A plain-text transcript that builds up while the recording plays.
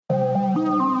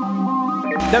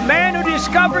The man who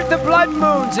discovered the blood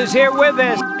moons is here with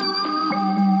us.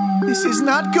 This is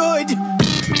not good.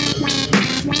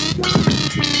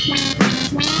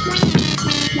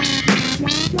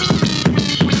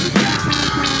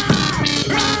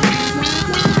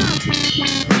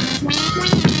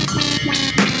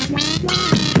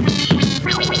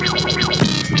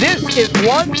 This is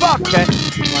one bucket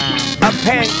of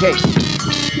pancakes.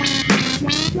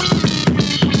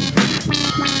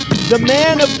 The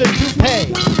man of the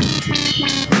toupee.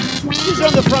 He's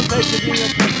on the front page of New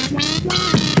York Times.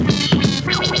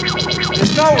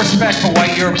 There's no respect for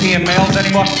white European males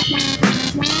anymore.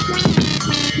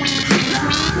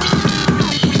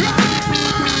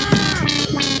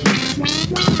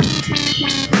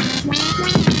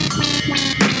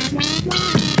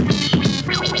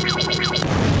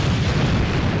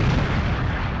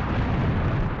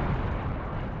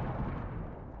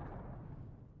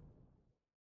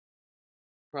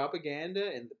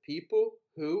 Propaganda and the people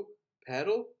who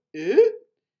peddle it.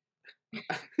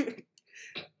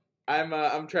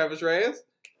 I'm Travis Reyes.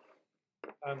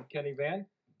 I'm Kenny Van.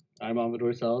 I'm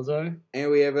Amador Salazar.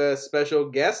 And we have a special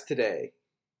guest today.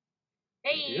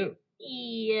 Hey,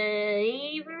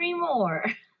 Avery Moore.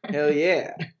 Hell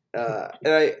yeah.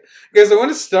 I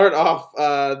want to start off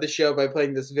the show by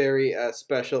playing this very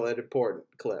special and important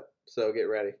clip. So get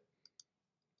ready.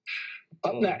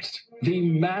 Up next, the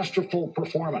masterful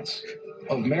performance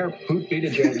of Mayor Pete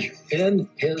Buttigieg in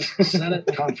his Senate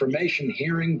confirmation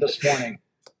hearing this morning.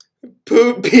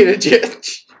 Pete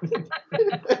Buttigieg.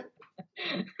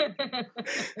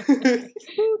 I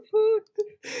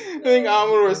think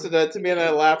Amador said that to me, and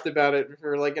I laughed about it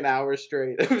for like an hour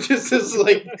straight. It was just this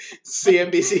like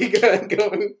CNBC guy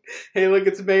going, "Hey, look,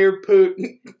 it's Mayor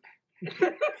Putin."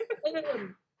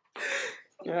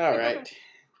 All right.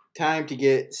 Time to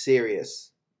get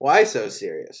serious. Why so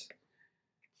serious?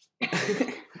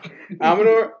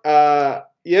 Amador,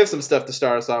 you have some stuff to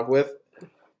start us off with.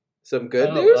 Some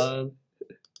good news?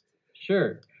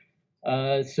 Sure.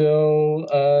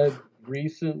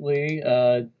 Recently,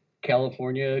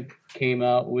 California came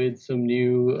out with some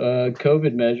new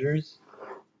COVID measures.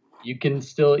 You can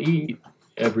still eat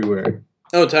everywhere.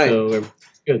 Oh, tight. So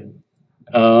it's good.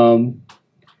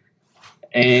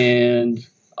 And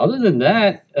other than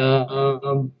that,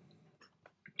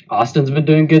 Austin's been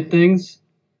doing good things.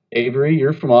 Avery,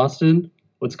 you're from Austin.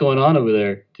 What's going on over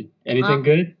there? Anything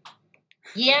good?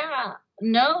 Yeah,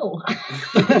 no.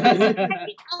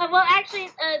 Well, actually,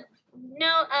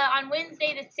 no. On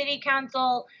Wednesday, the city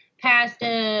council passed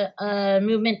a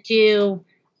movement to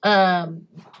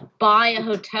buy a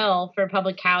hotel for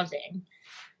public housing.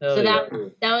 That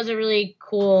was a really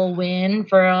cool win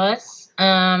for us.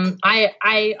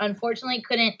 I unfortunately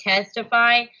couldn't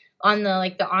testify on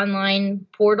the online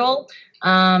portal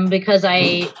because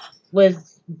I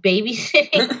was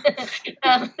babysitting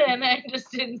and I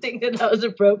just didn't think that was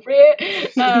appropriate.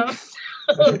 So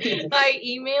I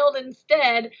emailed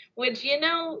instead, which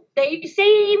they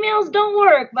say emails don't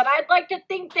work, but I'd like to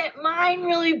think that mine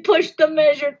really pushed the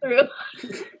measure through.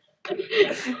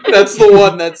 That's the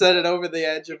one that set it over the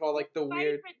edge of all the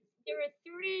weird. There were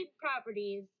 3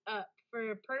 properties up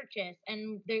for purchase,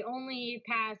 and they only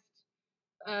passed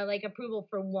approval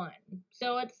for 1.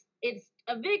 So it's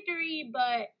a victory,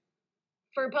 but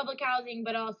for public housing,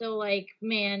 but also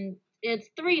it's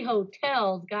 3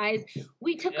 hotels, guys.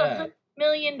 We took $100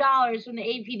 million from the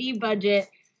APD budget,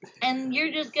 and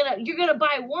you're gonna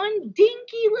buy one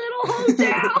dinky little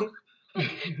hotel.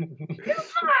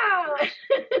 Come on.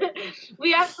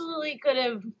 We absolutely could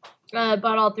have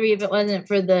bought all 3 if it wasn't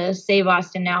for the Save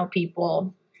Austin Now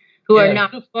people who are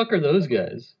not. Who the fuck are those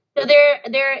guys? So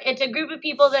it's a group of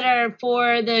people that are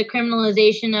for the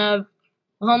criminalization of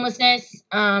homelessness.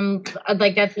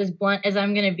 That's as blunt as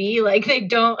I'm gonna be. They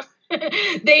don't.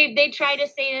 they try to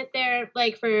say that they're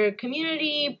for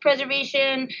community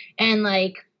preservation and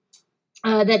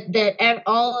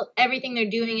everything they're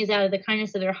doing is out of the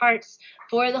kindness of their hearts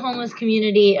for the homeless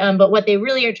community. But what they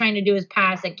really are trying to do is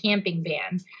pass a camping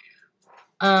ban.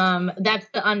 That's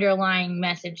the underlying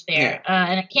message there. Yeah.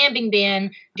 And a camping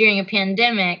ban during a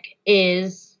pandemic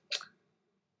is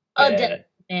a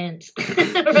detriment,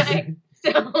 right?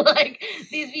 So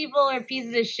these people are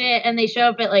pieces of shit, and they show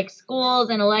up at schools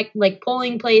and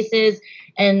polling places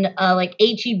and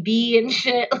HEB and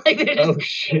shit. They're just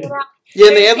shit. Yeah,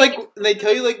 and they had they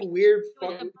tell you weird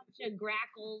fucking a bunch of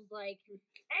grackles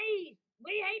hey,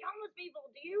 we hate homeless people.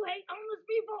 Do you hate homeless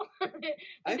people?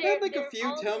 I've had a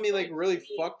few tell me really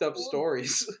fucked up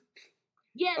stories.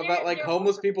 Yeah, about like they're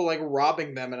homeless people like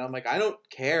robbing them, and I'm like, I don't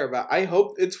care about. I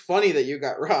hope it's funny that you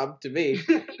got robbed. To me,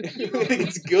 I think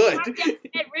it's good. Walked down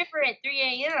that river at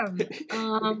 3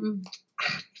 a.m.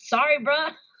 Sorry, bro.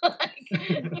 Like,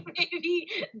 maybe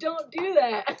don't do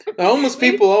that. The homeless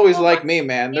people always like me,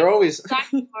 man. They're always. Car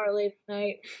late at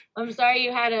night. I'm sorry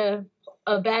you had a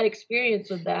bad experience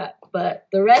with that, but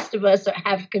the rest of us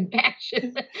have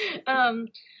compassion.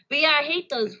 But yeah, I hate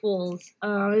those fools.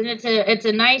 And it's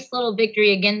a nice little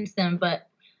victory against them, but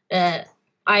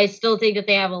I still think that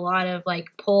they have a lot of like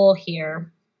pull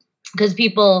here because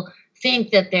people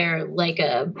think that they're like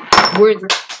a worthy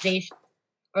organization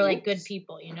or like good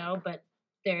people, you know, but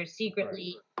they're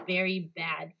secretly very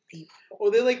bad people. Well,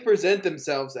 they like present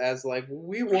themselves as like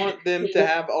we want them to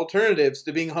have alternatives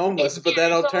to being homeless, but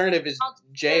that alternative is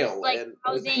jail. Like and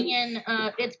housing and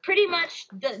it's pretty much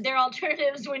their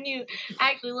alternatives when you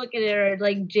actually look at it are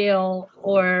like jail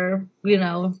or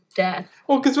death.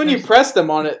 Well, because when you press them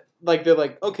on it, like they're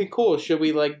like, okay, cool. Should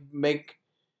we like make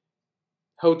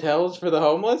hotels for the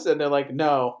homeless? And they're like,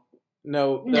 no,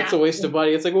 that's a waste of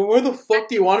money. It's like, well, where the fuck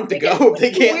do you want them to go if they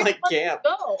can't like camp?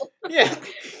 Yeah.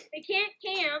 They can't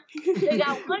camp. They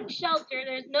got one shelter.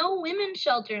 There's no women's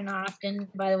shelter in Austin,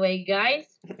 by the way, guys.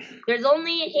 There's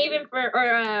only a haven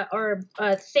or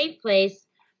a safe place,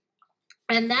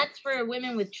 and that's for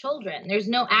women with children. There's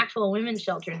no actual women's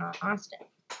shelter in Austin.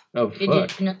 Oh, fuck.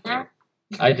 Did you know that?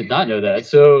 I did not know that.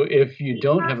 So if you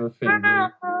don't have a family...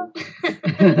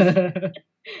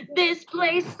 This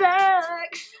place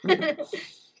sucks.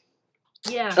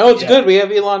 Yeah. Oh, it's good. We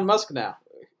have Elon Musk now.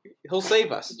 He'll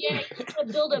save us. Yeah, he's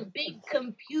gonna build a big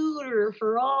computer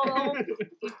for all those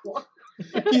people.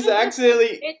 He's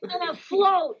actually... It's gonna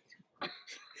float.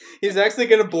 He's actually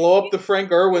going to blow up the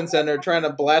Frank Irwin Center trying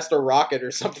to blast a rocket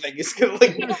or something. He's going to,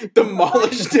 like,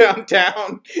 demolish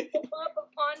downtown. Up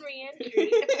upon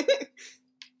re-entry.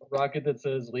 Rocket that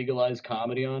says legalized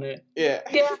comedy on it. Yeah.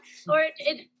 Yeah. Or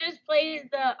it just plays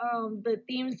the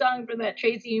theme song for that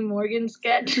Tracy Morgan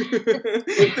sketch.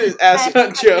 This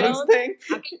Astronaut Jones thing.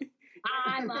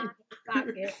 I lock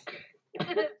pocket.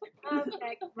 I'll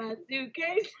pack my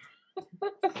suitcase.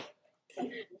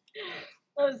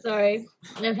 I'm sorry.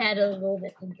 I've had a little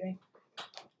bit to drink.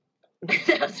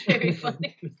 That was very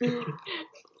funny.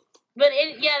 But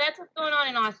that's what's going on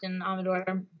in Austin,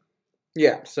 Amador.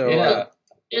 Yeah, so... Yeah.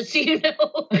 Just so you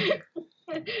know.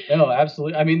 No,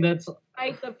 absolutely. I mean, that's...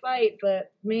 Fight the fight,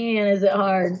 but man, is it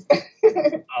hard.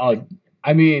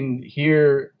 I mean,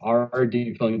 here, our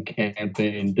defund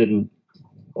campaign didn't...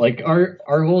 Like, our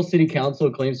whole city council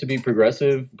claims to be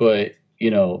progressive, but,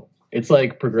 it's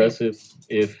like progressive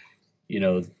if,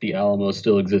 the Alamo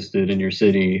still existed in your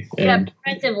city. And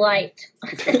progressive light.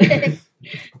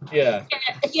 Yeah.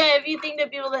 Yeah, if you think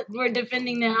that people that were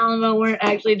defending the Alamo weren't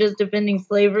actually just defending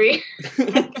slavery.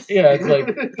 Yeah, it's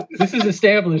like, this is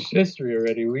established history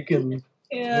already. We can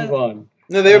move on.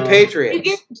 No, they're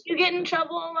patriots. You get in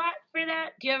trouble a lot for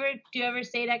that? Do you ever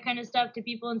say that kind of stuff to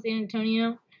people in San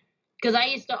Antonio? Because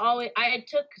I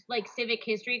took like civic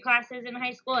history classes in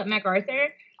high school at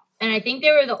MacArthur, and I think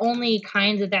they were the only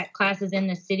kinds of that classes in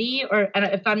the city, or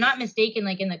if I'm not mistaken,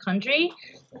 like in the country.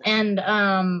 And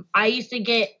I used to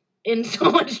get in so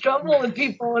much trouble with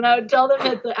people when I would tell them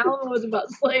that the Alamo was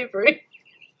about slavery.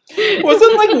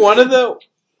 Wasn't like one of the...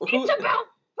 It's about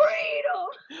freedom!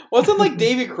 Wasn't like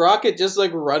Davy Crockett just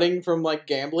like running from like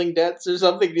gambling debts or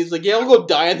something? And he's like, yeah, I'll go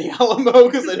die in the Alamo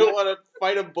because I don't want to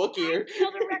fight a bookie or...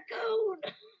 Kill the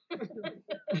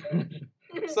raccoon!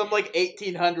 Some like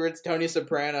 1800s Tony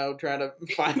Soprano trying to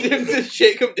find him to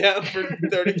shake him down for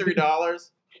 $33.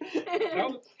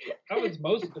 That was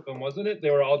most of them, wasn't it? They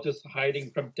were all just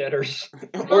hiding from debtors.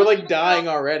 Or like dying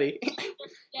already.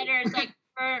 Debtors, like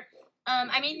for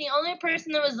the only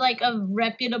person that was like a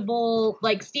reputable,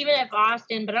 like Stephen F.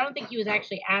 Austin, but I don't think he was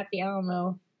actually at the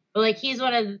Alamo. But like he's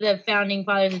one of the founding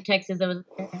fathers of Texas that was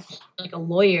like a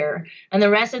lawyer, and the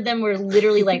rest of them were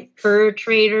literally like fur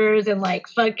traders and like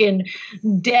fucking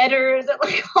debtors and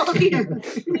like all these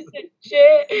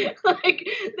shit. Like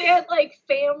they had like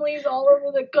families all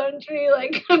over the country,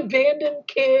 like abandoned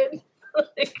kids.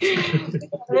 Like,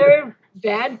 they're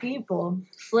bad people,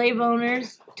 slave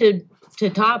owners to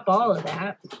top all of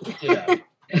that. Yeah.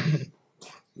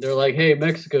 They're like, hey,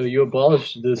 Mexico, you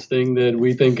abolished this thing that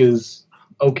we think is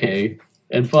okay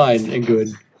and fine and good.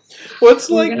 What's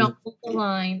We're like gonna hold the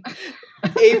line.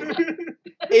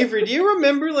 Avery, do you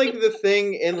remember like the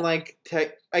thing in like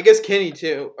tech? I guess Kenny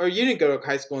too. Or you didn't go to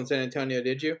high school in San Antonio,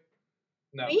 did you?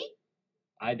 No. Me?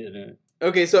 I didn't.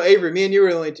 Okay, so Avery, me and you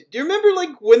were only. Do you remember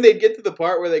like when they'd get to the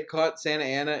part where they caught Santa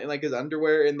Ana in like his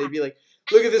underwear and they'd be like,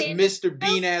 "Look at this Mr.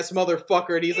 Bean ass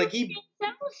motherfucker," and he's like, "He." So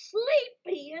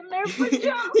their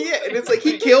pajamas. Yeah, and it's like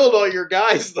he killed all your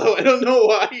guys, though. I don't know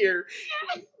why you're.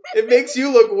 It makes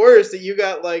you look worse that you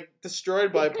got like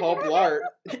destroyed by Paul Blart.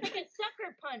 It's like a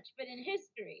sucker punch, but in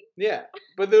history. Yeah,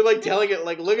 but they're like telling it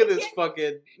like, look at this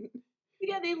fucking.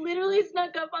 Yeah, they literally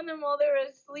snuck up on them while they were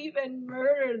asleep and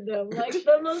murdered them. Like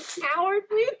the most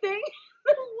cowardly thing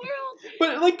in the world.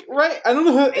 But like, right? I don't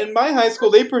know. How, in my high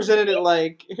school, they presented it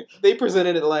like isn't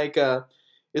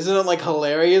it like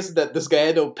hilarious that this guy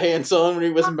had no pants on when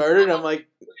he was murdered? I'm like,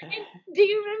 do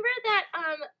you remember that?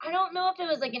 I don't know if it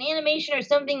was like an animation or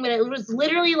something, but it was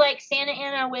literally like Santa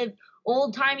Ana with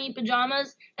old timey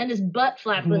pajamas and his butt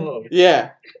flap was.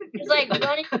 Yeah. It was like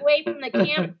running away from the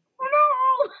camp.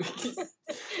 Oh no!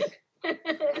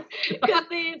 Because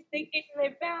they thinking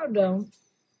they found him.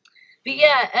 But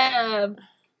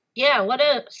yeah, what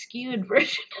a skewed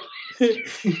version of it.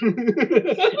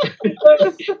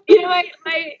 You know,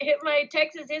 my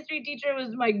Texas history teacher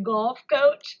was my golf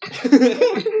coach.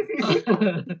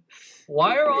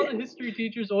 Why are all the history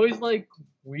teachers always like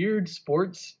weird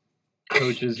sports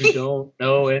coaches who don't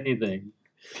know anything?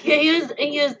 Yeah, his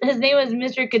name was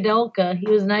Mr. Kadelka. He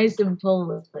was nice and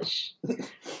Polish.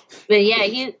 But yeah,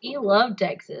 he loved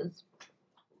Texas.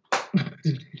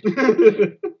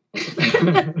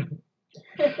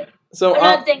 So I'm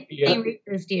not saying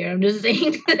racist here. I'm just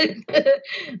saying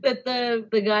that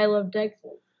the guy loved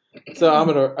Texas. So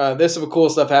Amador, there's some cool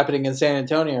stuff happening in San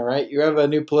Antonio, right? You have a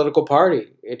new political party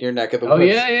in your neck of the woods. Oh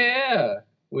yeah.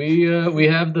 We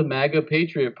have the MAGA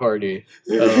Patriot Party.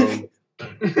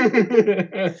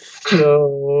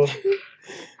 So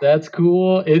that's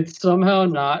cool. It's somehow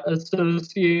not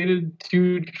associated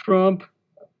to Trump.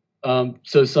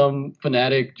 So some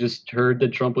fanatic just heard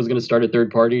that Trump was going to start a third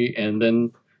party and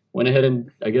then went ahead and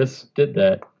I guess did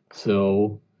that.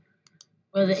 So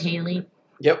was it Haley?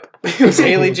 Yep, it was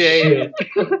Haley J.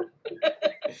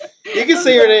 You can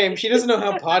say her name. She doesn't know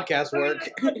how podcasts work.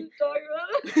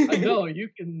 I know, you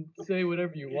can say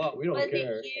whatever you want. We don't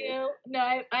care. No,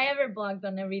 I have her blocked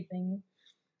on everything.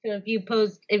 So if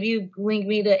you link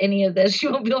me to any of this,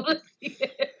 you won't be able to see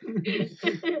it.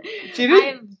 I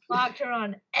have blocked her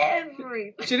on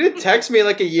everything. She did text me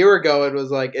like a year ago and was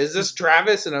like, "Is this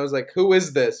Travis?" And I was like, "Who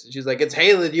is this?" And she's like, "It's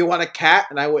Haley. Do you want a cat?"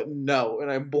 And I went, "No."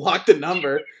 And I blocked the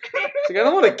number. She's like, "I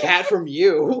don't want a cat from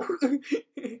you."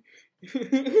 The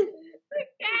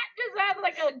cat just has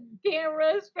like a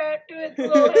camera strapped to its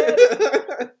little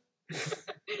head.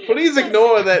 Please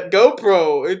ignore that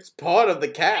GoPro. It's part of the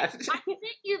cat. I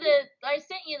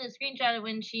sent you the screenshot of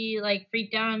when she like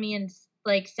freaked out on me and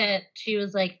like said she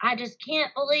was like, I just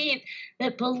can't believe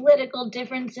that political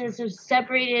differences have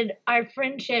separated our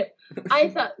friendship. I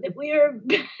thought that we were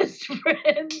best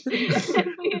friends.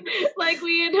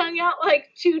 we had hung out like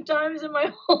 2 times in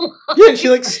my whole life. Yeah, she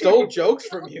like stole jokes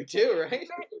from you too, right? I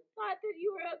just thought that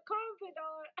you were a confidant.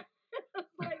 I was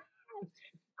like,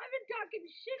 I've been talking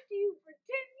shit to you for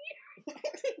 10 years.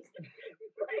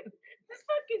 Like, I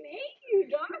fucking hate you,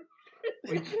 dog.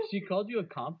 Wait, she called you a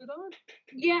confidant?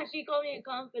 Yeah, she called me a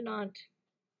confidant.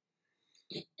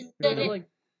 Like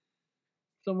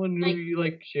someone who you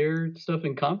like share stuff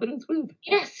in confidence with?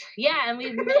 Yes, yeah, and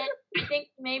we've met. I think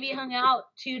maybe hung out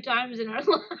 2 times in our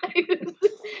lives.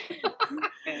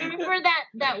 Remember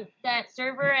that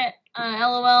server at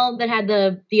LOL that had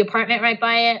the apartment right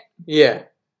by it? Yeah.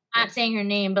 Not saying her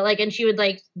name, but and she would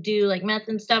do meth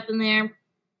and stuff in there.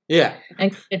 Yeah.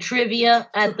 And a trivia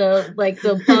at the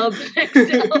pub next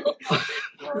to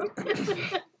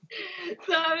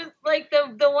So I was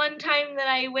the one time that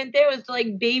I went there was to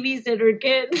babysit her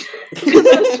kids.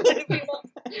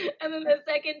 And then the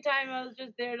second time I was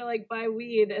just there to buy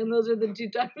weed, and those are the 2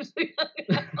 times we hung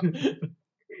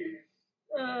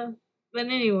out. But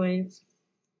anyways.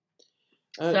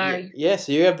 Sorry. Yes,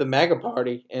 you have the MAGA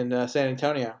party in San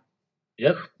Antonio.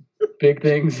 Yep. Big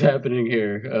things happening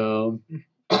here.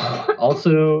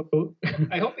 Also,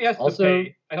 I hope he has to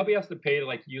pay. I hope he has to pay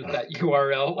to use that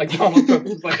URL. Donald Trump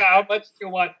is how much do you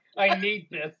want? I need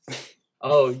this.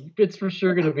 Oh, it's for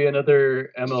sure gonna be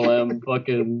another MLM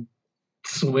fucking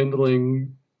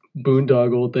swindling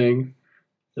boondoggle thing.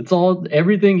 It's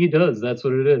everything he does. That's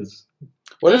what it is.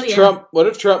 What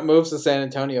if Trump moves to San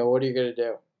Antonio? What are you gonna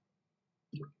do?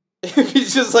 If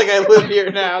he's just I live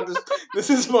here now. This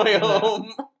is my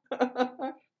home.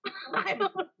 I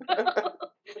don't know.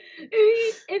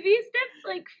 If he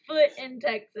steps foot in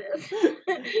Texas,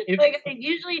 I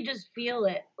usually just feel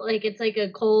it. It's a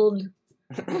cold,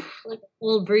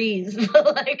 cold breeze.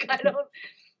 But I don't.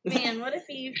 Man, what if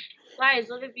he flies?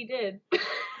 What if he did?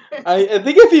 I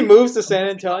think if he moves to San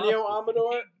Antonio,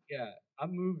 Amador. Yeah,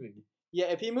 I'm moving. Yeah,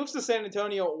 if he moves to San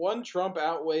Antonio, one, Trump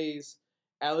outweighs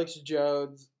Alex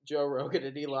Jones Joe Rogan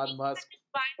and Elon Musk.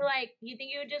 You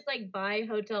think you would just like buy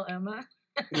Hotel Emma?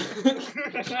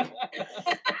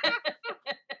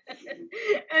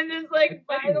 And just like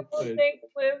buy the whole thing to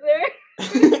live there?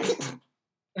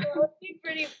 That would be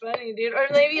pretty funny, dude. Or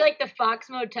maybe like the Fox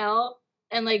Motel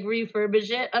and like refurbish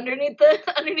it underneath 10.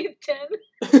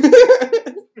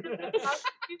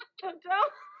 Hotel.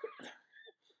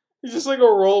 He's just like a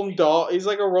Roald Dahl. He's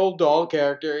like a Roald Dahl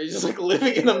character. He's just like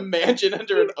living in a mansion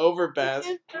under an overpass.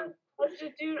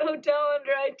 Prostitute hotel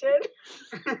under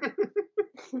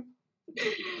I-10.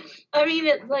 I mean,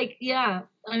 it's like, yeah.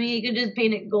 I mean, you could just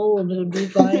paint it gold. It would be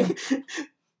fine.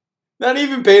 Not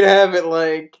even pay to have it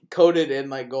like coated in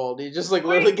like gold. He just like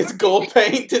literally gets gold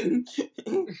paint and.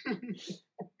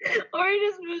 Or he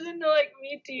just moves into like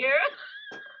Mi Tierra.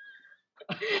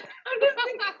 I'm just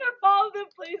thinking of all the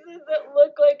places that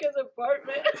look like his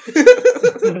apartment.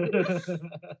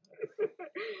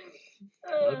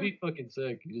 That'd be fucking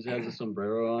sick. He just has a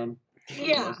sombrero on.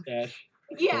 Yeah. Mustache.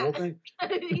 Yeah. He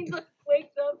like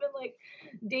wakes up and like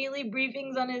daily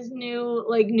briefings on his new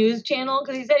like news channel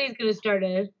because he said he's gonna start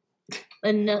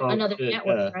another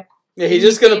network. Right? Yeah, he's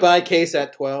just gonna buy Case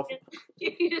at 12.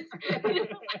 He just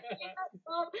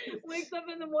wakes up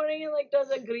in the morning and like does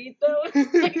a grito.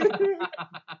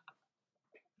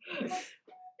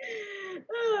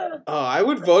 I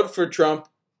would vote for Trump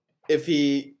if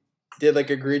he did like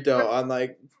a grito on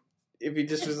like if he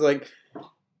just was like,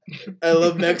 I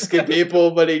love Mexican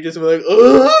people, but he just was like,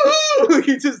 oh,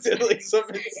 he just did like some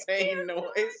insane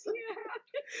noise.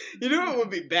 You know what would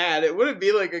be bad? It wouldn't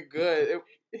be like a good.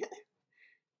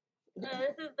 No,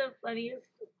 this is the funniest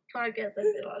podcast I've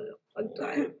been on in a long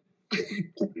time.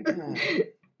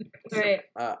 Right.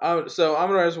 So I'm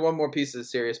gonna ask one more piece of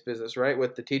serious business, right?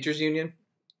 With the teachers union.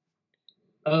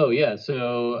 Oh yeah.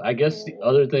 So I guess the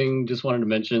other thing, just wanted to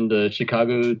mention, the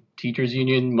Chicago Teachers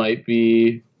Union might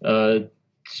be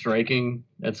striking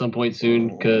at some point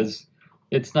soon because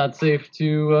it's not safe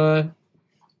to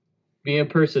be in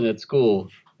person at school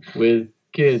with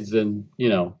kids and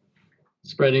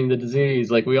spreading the disease.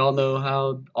 Like we all know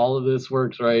how all of this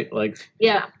works, right? Like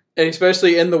yeah. And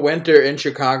especially in the winter in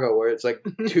Chicago where it's like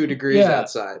 2 degrees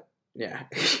outside. Yeah.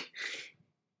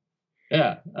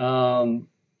 Yeah.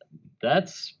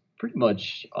 That's pretty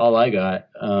much all I got.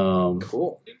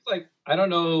 Cool. Seems like, I don't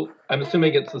know, I'm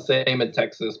assuming it's the same in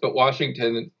Texas, but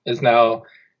Washington is now,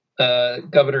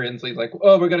 Governor Inslee's like,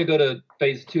 oh, we're going to go to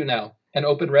phase 2 now and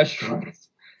open restaurants.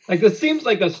 Like, this seems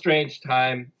like a strange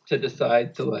time to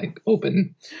decide to, like,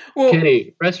 open. Well,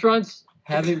 Kenny, restaurants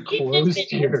haven't closed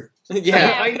here.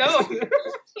 Yeah, I know.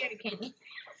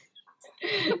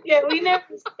 Yeah, we never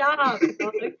stop.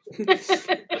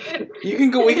 We can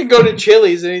go to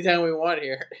Chili's anytime we want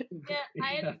here. Yeah,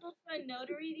 I had to go to a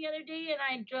notary the other day, and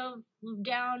I drove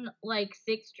down like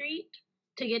 6th Street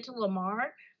to get to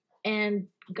Lamar, and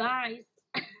guys,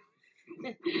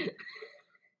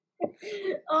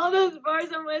 all those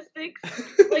bars on West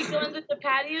 6th, like the ones at the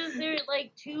patios, there's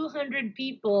like 200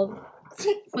 people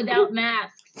without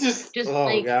masks. Just oh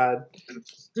like, God.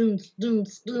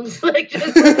 Like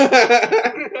just and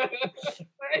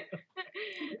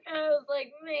I was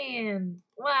like, man,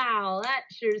 wow, that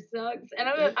sure sucks. And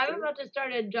I'm about to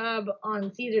start a job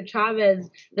on Cesar Chavez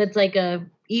that's like a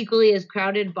equally as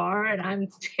crowded bar, and I'm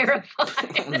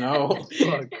terrified. No.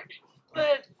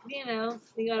 But we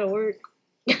gotta work.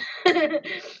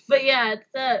 But yeah, it's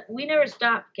we never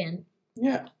stop, Ken.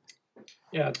 Yeah.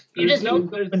 Yeah. You just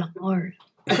open hard.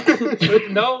 There's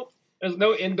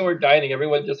no indoor dining.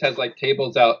 Everyone just has like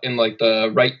tables out in like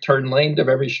the right turn lane of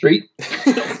every street,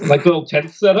 like little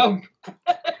tents set up.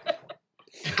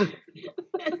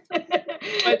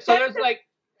 So there's like.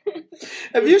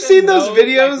 Have you seen those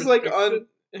videos like on?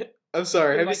 I'm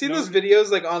sorry. Have you seen those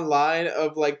videos like online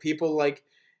of like people like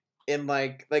in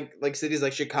like cities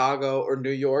like Chicago or New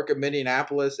York or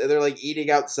Minneapolis, and they're like eating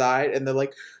outside, and they're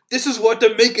like, this is what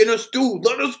they're making us do.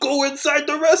 Let us go inside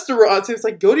the restaurants. And it's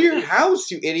like, go to your house,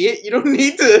 you idiot. You don't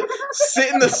need to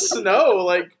sit in the snow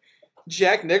like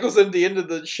Jack Nicholson at the end of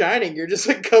The Shining. You're just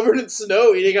like covered in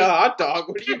snow eating a hot dog.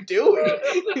 What are you doing?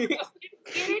 Get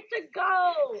it to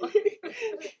go.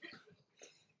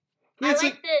 I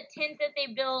like the tent that they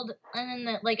build, and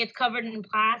then it's covered in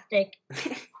plastic,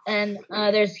 and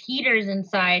there's heaters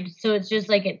inside, so it's just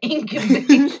like an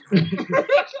incubation.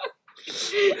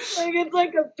 Like it's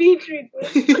like a petri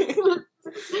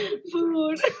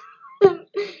food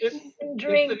and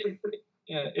drink.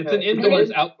 It's an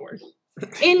indoors outdoors.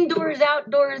 Indoors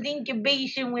outdoors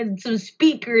incubation with some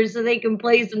speakers so they can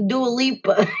play some Dua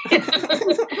Lipa.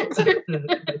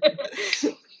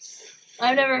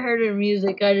 I've never heard her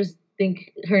music. I just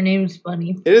think her name's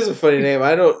funny. It is a funny name.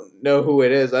 I don't know who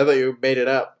it is. I thought you made it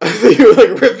up. I thought you were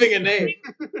like ripping a name.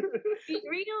 She's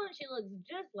real and she looks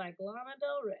just like Lana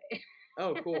Del Rey.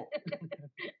 Oh, cool.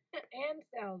 And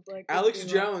sounds like Alex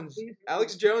Jones.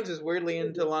 Alex Jones is weirdly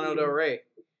into Lana Del Rey.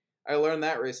 I learned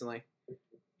that recently.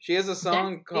 She has a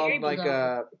song called like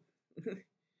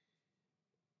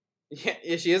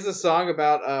yeah, she has a song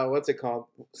about what's it called?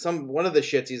 One of the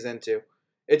shits he's into.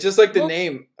 It's just like the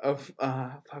name of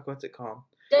what's it called?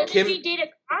 Doesn't she date a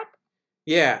cop?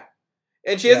 Yeah.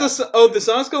 And she has the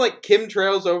song's called like Kim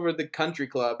Trails Over the Country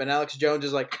Club, and Alex Jones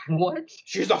is like, what?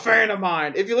 She's a fan of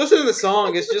mine. If you listen to the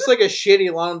song, it's just like a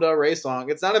shitty Lana Del Rey song.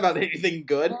 It's not about anything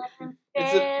good.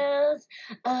 It's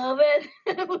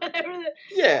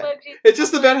it's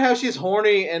just about how she's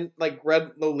horny and like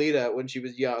read Lolita when she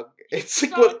was young. It's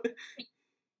like what?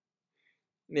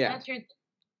 Yeah. That's your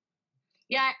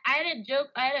Yeah, I had a joke.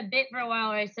 I had a bit for a while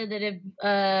where I said that if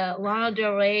Lana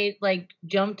Del Rey like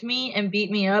jumped me and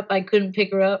beat me up, I couldn't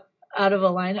pick her up out of a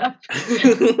lineup.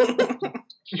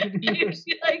 If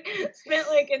she like spent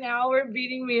like an hour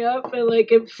beating me up and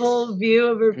like in full view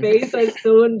of her face, I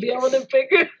still wouldn't be able to pick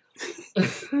her.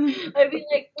 I'd be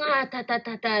like,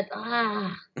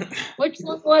 which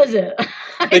one was it?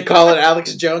 They call it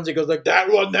Alex Jones. He goes like, that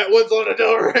one's Lana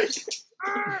Del Rey.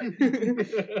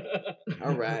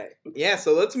 All right. Yeah,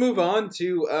 so let's move on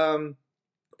to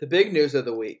the big news of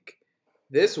the week.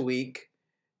 This week,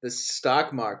 the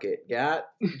stock market got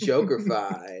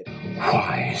Jokerfied.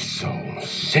 Why so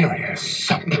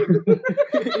serious?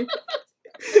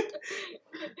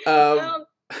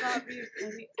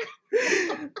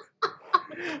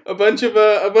 A bunch of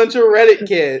Reddit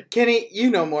kids. Kenny, you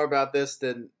know more about this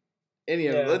than any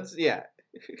of them.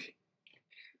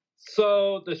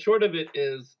 So the short of it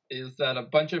is that a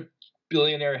bunch of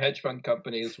billionaire hedge fund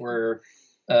companies were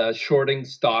shorting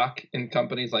stock in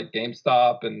companies like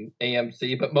GameStop and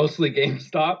AMC, but mostly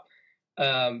GameStop.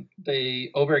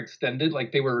 They overextended,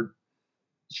 like they were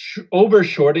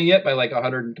over-shorting it by like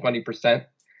 120%.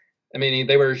 I mean,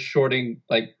 they were shorting,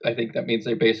 like, I think that means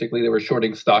they were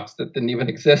shorting stocks that didn't even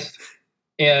exist.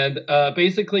 And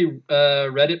basically,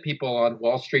 Reddit people on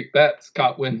Wall Street Bets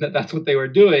got wind that that's what they were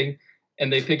doing. And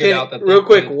they figured out that real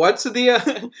quick, what's the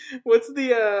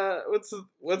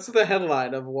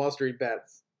headline of Wall Street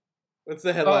Bets? What's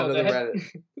the headline of the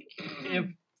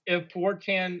Reddit? If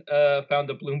 4chan found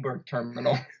a Bloomberg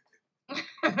terminal.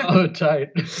 Oh,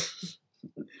 tight.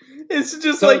 It's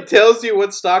just like tells you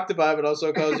what stock to buy, but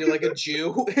also calls you like a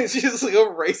Jew. It's just like a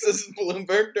racist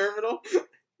Bloomberg terminal.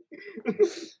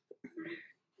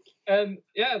 And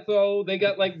yeah, so they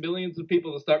got like millions of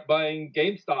people to start buying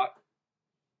GameStop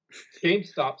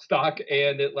stock,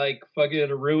 and it like fucking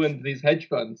ruined these hedge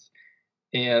funds.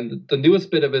 And the newest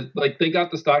bit of it, like they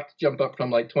got the stock to jump up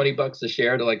from like $20 a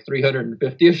share to like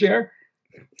 $350 a share.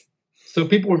 So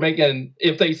people were making,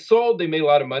 if they sold, they made a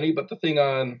lot of money. But the thing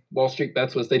on Wall Street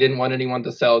Bets was they didn't want anyone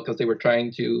to sell because they were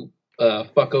trying to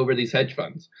fuck over these hedge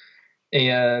funds.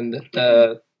 And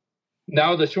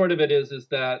now the short of it is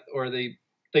that, or the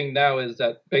thing now is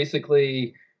that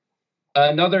basically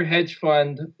another hedge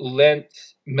fund lent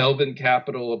Melvin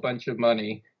Capital a bunch of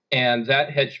money. And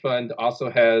that hedge fund also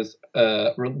has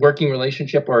a working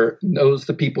relationship or knows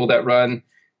the people that run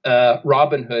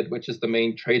Robinhood, which is the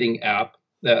main trading app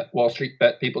that Wall Street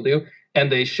Bet people do.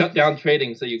 And they shut down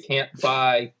trading, so you can't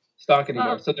buy stock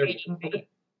anymore. So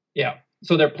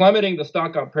they're plummeting the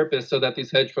stock on purpose so that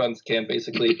these hedge funds can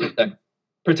basically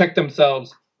protect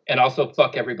themselves and also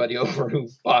fuck everybody over who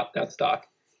bought that stock.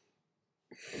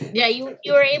 Yeah, you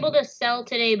were able to sell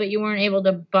today, but you weren't able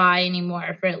to buy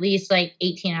anymore for at least like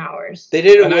 18 hours. They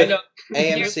did it with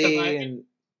AMC and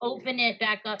open it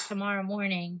back up tomorrow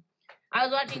morning. I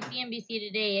was watching CNBC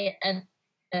today, and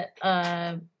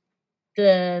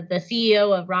the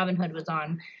CEO of Robinhood was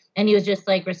on, and he was just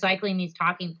like recycling these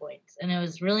talking points, and it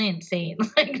was really insane.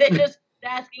 Like they just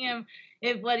asking him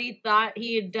if what he thought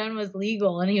he had done was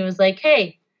legal, and he was like,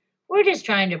 "Hey, we're just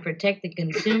trying to protect the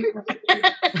consumer."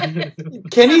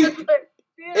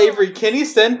 Avery, Kenny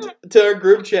sent to our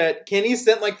group chat. Kenny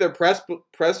sent like their press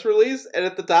release, and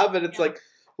at the top of it, it's like,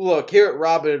 "Look, here at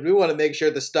Robinhood, we want to make sure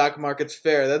the stock market's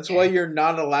fair. That's why you're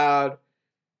not allowed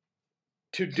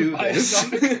to do this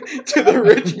to the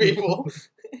rich people."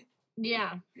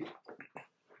 Yeah.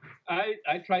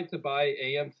 I tried to buy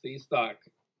AMC stock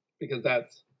because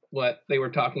that's what they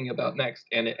were talking about next,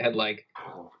 and it had like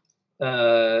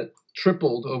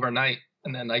tripled overnight.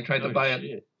 And then I tried to buy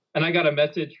it, and I got a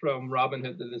message from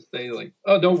Robinhood to this day, like,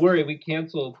 "Oh, don't worry, we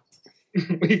canceled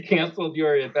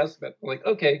your investment." I'm like,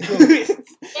 okay, cool.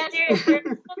 Yeah, they're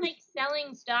like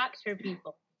selling stocks for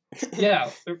people. Yeah.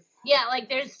 Yeah, like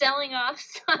they're selling off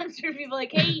stocks for people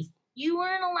like, hey, you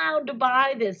weren't allowed to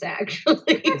buy this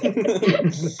actually.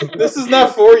 This is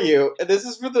not for you. This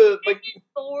is for the like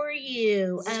for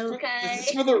you, okay? This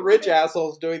is for the rich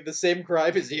assholes doing the same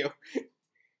crime as you.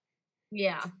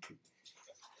 Yeah.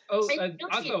 Oh,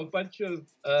 also a bunch of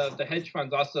the hedge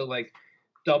funds also like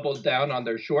doubled down on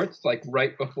their shorts like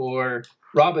right before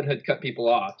Robinhood cut people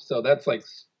off. So that's like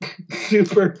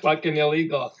super fucking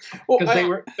illegal because they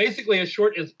were basically a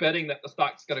short is betting that the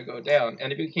stock's going to go down,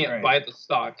 and if you can't buy the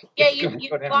stock,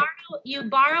 you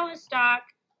borrow a stock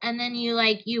and then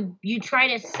you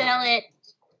try to sell it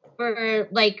for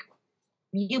like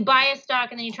you buy a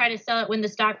stock and then you try to sell it when the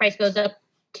stock price goes up.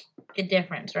 The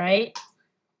difference, right?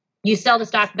 You sell the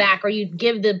stock back or you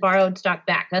give the borrowed stock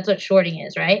back. That's what shorting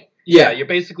is, right? Yeah, you're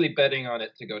basically betting on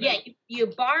it to go down. Yeah, you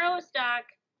borrow a stock,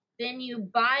 then you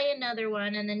buy another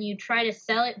one, and then you try to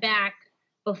sell it back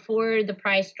before the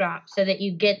price drops so that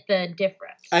you get the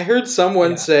difference. I heard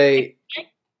someone say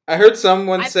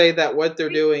that what they're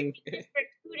doing for 2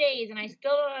 days, and I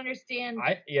still don't understand.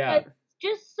 Yeah.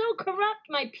 Just so corrupt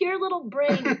my pure little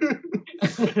brain.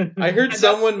 I heard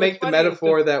someone make the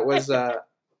metaphor that was I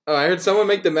heard someone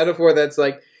make the metaphor that's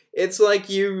like it's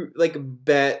like you like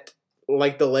bet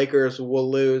like the Lakers will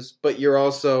lose, but you're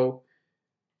also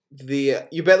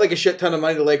you bet like a shit ton of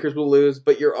money the Lakers will lose,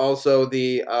 but you're also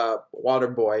the water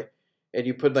boy and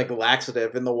you put like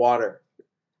laxative in the water.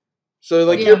 So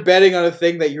like you're betting on a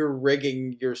thing that you're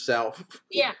rigging yourself.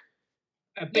 Yeah.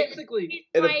 Basically,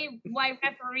 why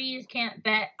referees can't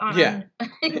bet on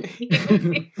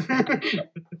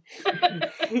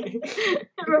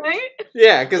right?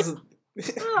 Yeah, because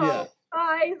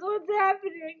guys, what's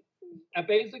happening?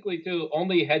 Basically, too,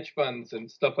 only hedge funds and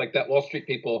stuff like that, Wall Street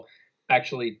people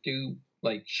actually do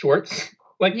like shorts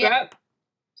like that.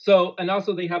 So, and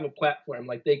also they have a platform,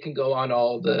 like they can go on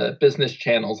all the business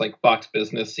channels like Fox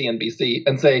Business, CNBC,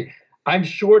 and say, I'm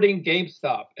shorting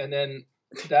GameStop, and then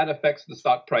that affects the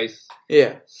stock price.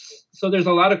 Yeah. So there's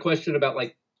a lot of question about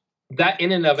like that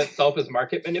in and of itself is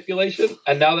market manipulation.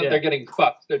 And now that they're getting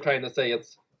fucked, they're trying to say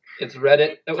it's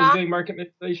Reddit that was doing market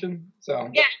manipulation. So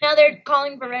yeah, now they're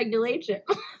calling for regulation.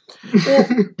 Well,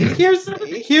 here's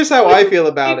how I feel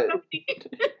about it. You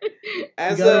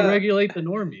gotta regulate the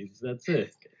normies. That's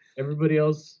it. Everybody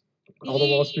else, all the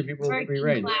Wall Street people will be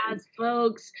right. Class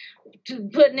folks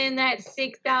putting in that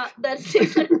 600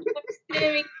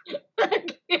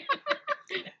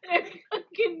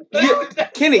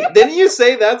 Kenny, didn't you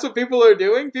say that's what people are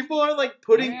doing? People are like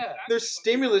putting their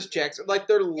stimulus checks, like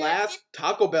their last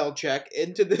Taco Bell check,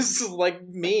 into this like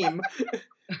meme.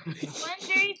 One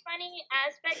very funny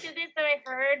aspect of this that I've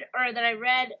heard or that I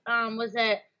read was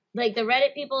that like the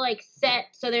Reddit people like set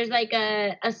so there's like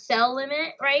a sell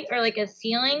limit, right, or like a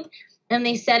ceiling, and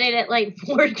they set it at like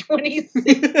 426.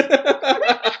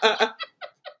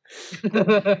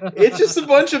 It's just a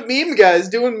bunch of meme guys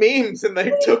doing memes, and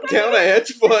they took down a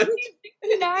hedge fund.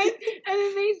 And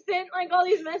then they sent like all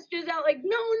these messages out, like,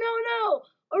 no,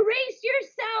 erase your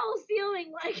cell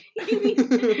ceiling. Like you need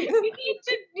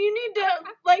to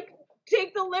like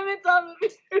take the limits off of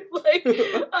it, like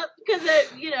because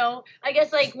I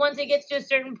guess like once it gets to a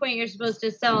certain point, you're supposed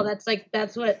to sell. That's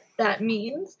what that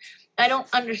means. I don't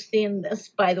understand this,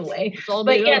 by the way.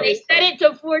 But yeah, they set it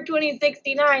to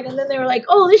 420.69, and then they were like,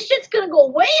 "Oh, this shit's gonna go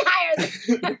way higher than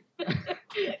that,"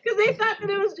 because they thought that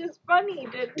it was just funny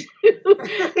to do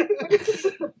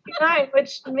 420.69,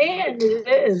 which man, it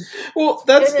is. Well,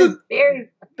 that's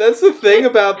the thing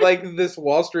about like this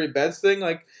Wall Street bets thing.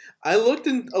 Like, I looked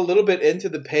a little bit into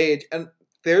the page, and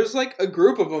there's like a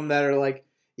group of them that are like,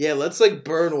 "Yeah, let's like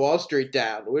burn Wall Street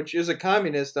down," which is a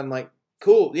communist. I'm like,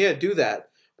 cool, yeah, do that.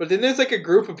 But then there's like a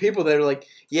group of people that are like,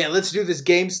 yeah, let's do this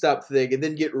GameStop thing and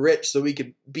then get rich so we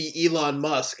could be Elon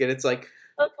Musk. And it's like,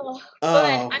 But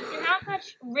I mean, how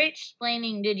much rich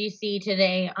explaining did you see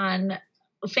today on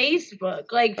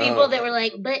Facebook? Like people that were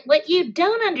like, but what you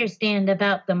don't understand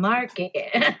about the market.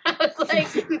 I was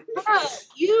like, bro,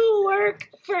 you work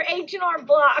for H&R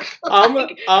Block.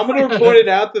 Like, I'm going to point it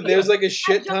out that there's like a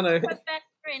shit ton of...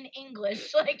 professor in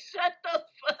English. Like, shut the fuck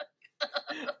up.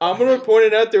 I'm going to point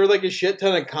it out there were like a shit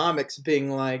ton of comics being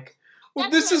like,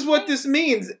 well, this is what this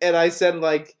means. And I said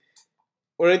like,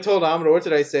 when I told Amado, what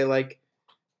did I say? Like,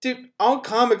 dude, all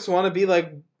comics want to be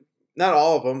like, not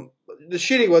all of them, the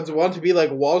shitty ones want to be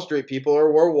like Wall Street people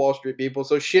or were Wall Street people.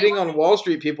 So shitting on Wall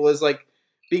Street people is like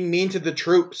being mean to the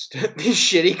troops. These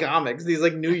shitty comics, these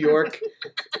like New York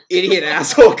idiot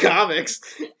asshole comics.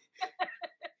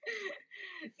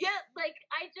 Yeah, like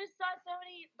I just saw so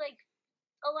many like.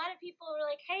 A lot of people were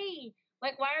like, hey,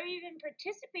 Like, why are you even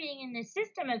participating in this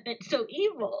system if it's so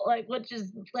evil? Like, which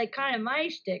is like kind of my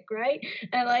shtick, right?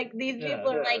 And like these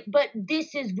people are like, but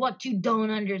this is what you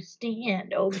don't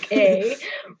understand, okay?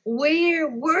 We're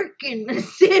working the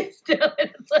system.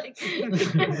 It's like,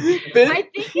 I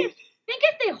think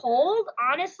if they hold,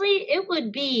 honestly, it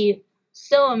would be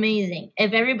so amazing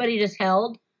if everybody just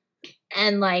held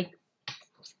and like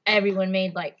everyone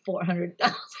made like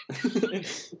 400,000.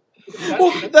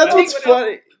 Well, that's what's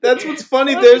funny. That's what's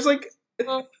funny. There's like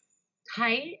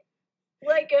tight.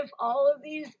 Like if all of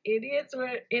these idiots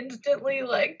were instantly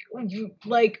like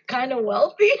kind of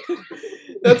wealthy.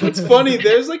 That's what's funny.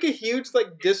 There's like a huge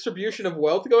like distribution of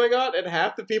wealth going on, and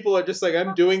half the people are just like,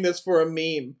 I'm doing this for a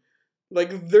meme.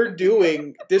 Like they're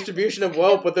doing distribution of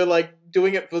wealth, but they're like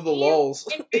doing it for the lulz.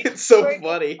 It's so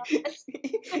funny.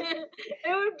 It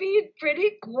would be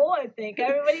pretty cool, I think.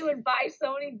 Everybody would buy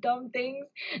so many dumb things,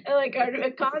 and like our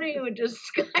economy would just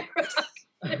skyrocket.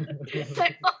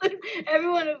 Like,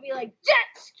 everyone would be like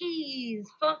jet skis,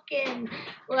 fucking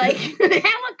like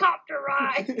helicopter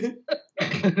ride.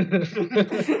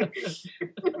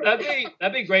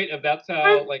 that'd be great if that's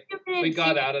how like we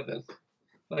got out of this.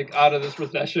 Like out of this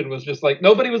recession was just like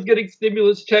nobody was getting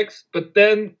stimulus checks, but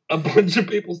then a bunch of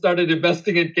people started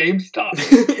investing in GameStop,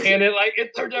 and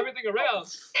it turned everything around.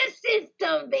 The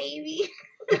system, baby.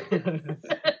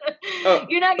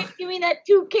 You're not gonna give me that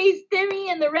 2K stimmy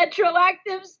and the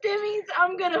retroactive stimmies.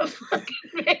 I'm gonna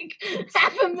fucking make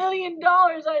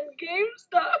 $500,000 on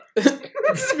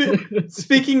GameStop.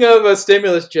 Speaking of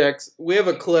stimulus checks, we have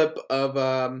a clip of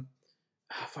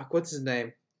what's his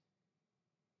name?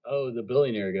 Oh, the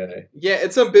billionaire guy. Yeah,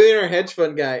 it's some billionaire hedge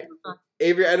fund guy.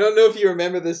 Avery, I don't know if you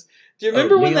remember this. Do you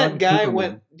remember when that guy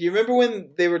went? Do you remember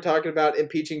when they were talking about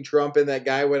impeaching Trump and that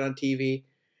guy went on TV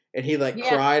and he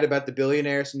cried about the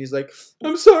billionaires and he's like,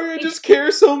 "I'm sorry, I just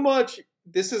care so much."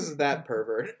 This is that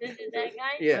pervert. This is that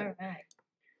guy? Yeah. All right.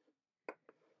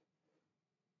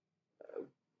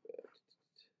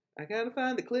 I gotta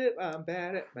find the clip. I'm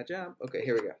bad at my job. Okay,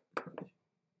 here we go.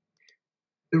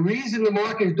 The reason the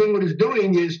market is doing what it's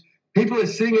doing is people are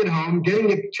sitting at home getting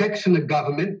the checks from the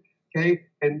government, okay?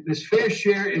 And this fair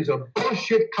share is a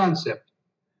bullshit concept.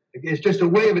 It's just a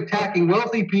way of attacking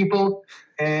wealthy people,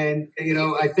 and,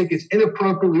 I think it's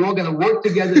inappropriate. We all got to work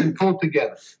together and pull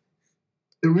together.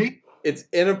 It's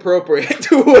inappropriate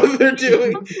to what they're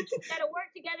doing. Got to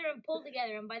work together and pull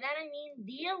together, and by that I mean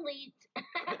the elite.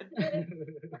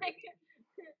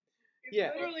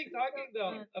 It's literally talking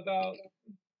though about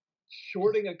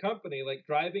shorting a company, like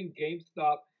driving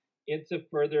GameStop into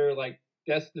further like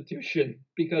destitution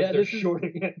because they're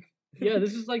shorting it. Yeah,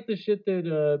 this is like the shit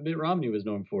that Mitt Romney was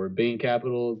known for. Bain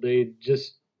Capital, they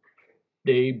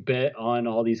bet on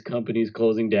all these companies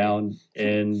closing down,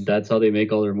 and that's how they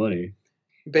make all their money.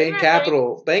 Bain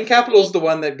Capital is the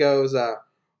one that goes,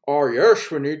 "Oh yes,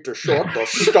 we need to short the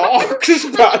stocks,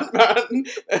 Batman."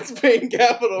 That's Bain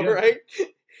Capital, right?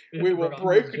 We will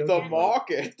break the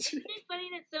market. Isn't it funny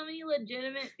that so many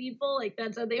legitimate people, like,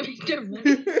 that's how they make their money?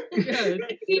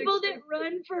 People that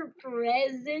run for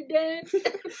president. That's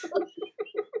how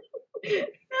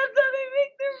they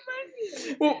make their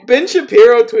money. Well, Ben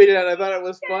Shapiro tweeted out, I thought it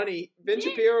was funny. Ben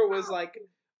Shapiro was like,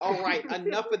 "All right,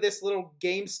 enough of this little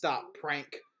GameStop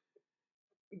prank.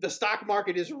 The stock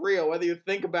market is real, whether you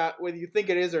think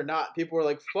it is or not." People were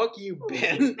like, "Fuck you,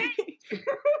 Ben."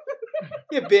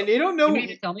 Yeah, Ben, you don't know. You mean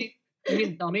to tell me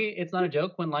it's not a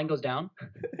joke when line goes down?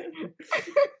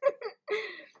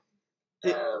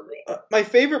 My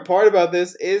favorite part about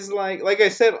this is like I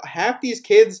said, half these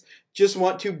kids just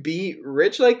want to be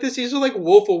rich like this. These are like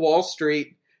Wolf of Wall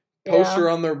Street poster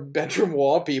on their bedroom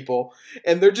wall people,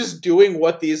 and they're just doing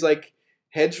what these like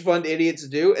hedge fund idiots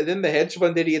do, and then the hedge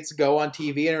fund idiots go on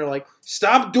TV and are like,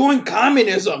 "Stop doing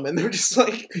communism," and they're just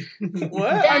like,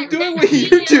 "What? I'm doing what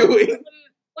you're doing."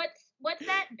 What's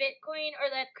that Bitcoin or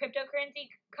that cryptocurrency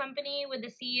company with the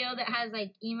CEO that has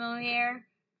like emo hair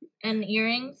and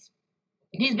earrings?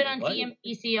 He's been on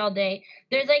CNBC all day.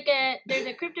 There's a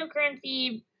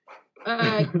cryptocurrency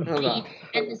company,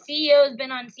 and the CEO has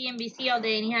been on CNBC all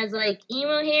day, and he has like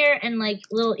emo hair and like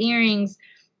little earrings.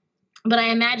 But I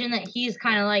imagine that he's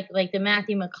kind of like the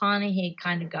Matthew McConaughey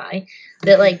kind of guy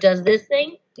that like does this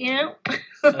thing, you know?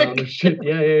 Oh shit!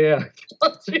 Yeah.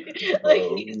 Like,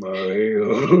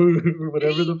 or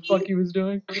whatever the fuck he was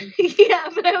doing. Yeah,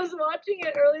 but I was watching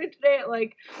it earlier today at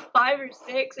like 5 or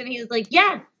 6, and he was like,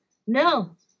 "Yeah,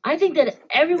 no, I think that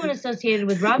everyone associated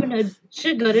with Robin Hood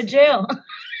should go to jail."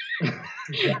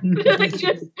 Like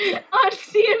just on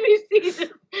CNBC, just in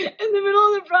the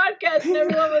middle of the broadcast, and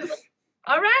everyone was like,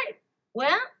 "All right,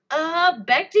 well,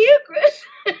 back to you, Chris."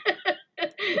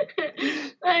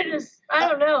 I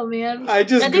don't know, man. I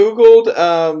just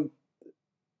Googled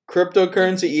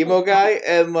cryptocurrency emo guy,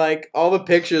 and like all the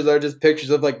pictures are just pictures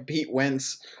of like Pete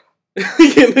Wentz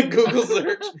in the Google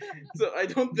search. So I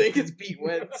don't think it's Pete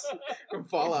Wentz from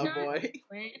Fallout Boy.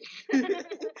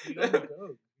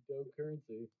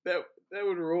 Currency. That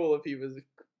would rule if he was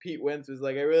Pete Wentz was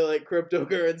like, I really like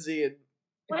cryptocurrency. And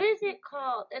what is it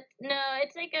called? It's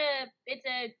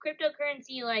a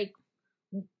cryptocurrency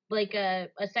like a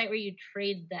site where you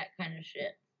trade that kind of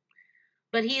shit.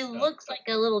 But he looks like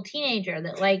a little teenager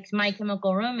that likes My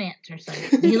Chemical Romance or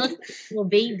something. He looks like a little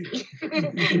baby.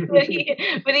 but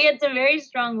he had some very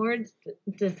strong words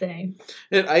to say.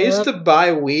 And I used to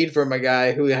buy weed from a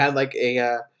guy who had like he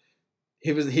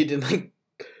did like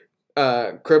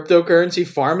cryptocurrency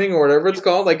farming or whatever it's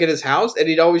called, like at his house, and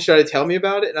he'd always try to tell me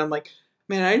about it, and I'm like,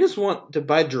 man, I just want to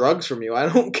buy drugs from you. I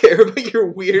don't care about your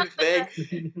weird thing.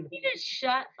 You just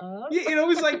shut up. Yeah, he'd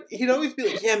always be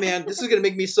like, yeah, man, this is gonna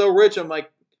make me so rich. I'm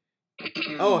like,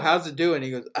 oh, how's it doing?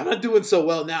 He goes, I'm not doing so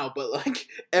well now, but like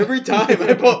every time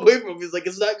I bought weed from him, he's like,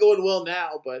 it's not going well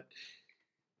now, but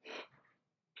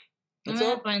I'm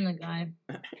gonna find the guy.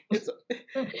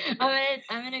 I'm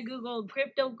gonna Google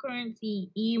cryptocurrency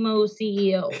emo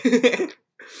CEO.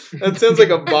 That sounds like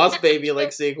a Boss Baby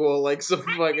like sequel, like some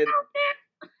fucking.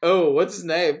 Oh, what's his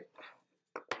name?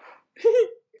 It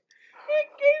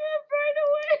came up right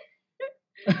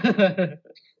away.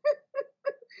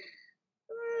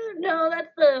 No,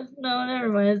 never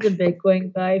mind. It's the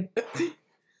Bitcoin guy.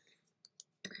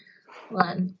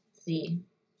 Let's see.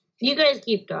 You guys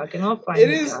keep talking. I'll find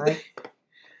the guy.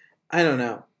 I don't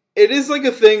know. It is like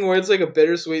a thing where it's like a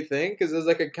bittersweet thing because as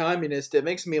like a communist, it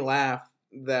makes me laugh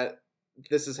that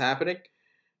this is happening,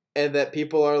 and that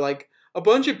people are like a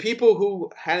bunch of people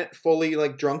who hadn't fully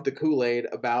like drunk the Kool-Aid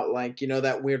about like, you know,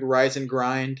 that weird rise and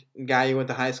grind guy you went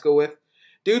to high school with.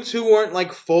 Dudes who weren't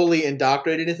like fully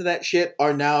indoctrinated into that shit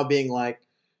are now being like,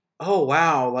 oh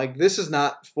wow, like this is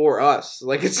not for us.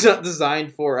 Like it's not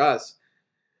designed for us.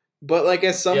 But like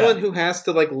as someone who has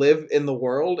to like live in the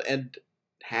world and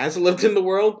has lived in the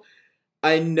world,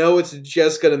 I know it's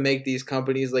just going to make these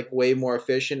companies like way more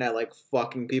efficient at like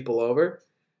fucking people over.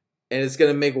 And it's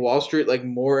going to make Wall Street like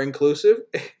more inclusive.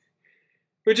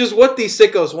 Which is what these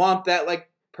sickos want. That like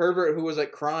pervert who was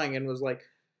like crying and was like,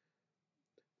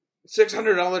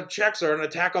 $600 checks are an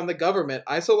attack on the government.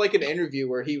 I saw like an interview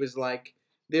where he was like,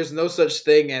 there's no such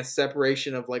thing as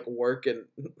separation of like work and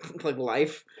like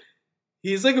life.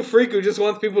 He's like a freak who just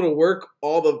wants people to work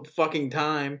all the fucking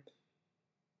time.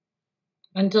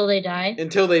 Until they die?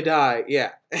 Until they die,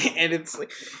 yeah. And it's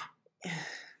like,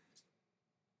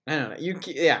 I don't know.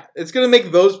 It's gonna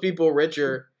make those people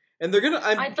richer, and they're gonna.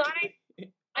 I thought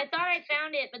I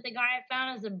found it, but the guy I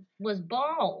found was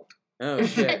bald. Oh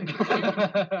shit!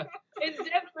 It's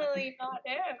definitely not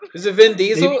him. Is it Vin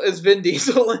Diesel? Is Vin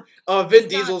Diesel? Oh, Vin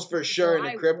Diesel's for sure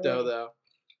into crypto though.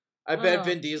 I bet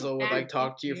Vin Diesel would like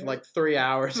talk to you for like 3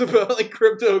 hours about like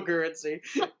cryptocurrency.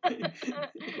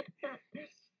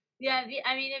 Yeah,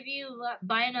 if you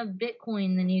buy enough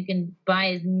Bitcoin, then you can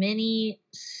buy as many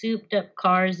souped-up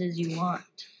cars as you want.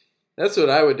 That's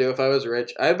what I would do if I was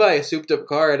rich. I'd buy a souped-up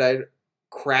car and I'd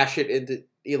crash it into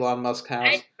Elon Musk's house.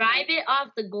 I'd drive it off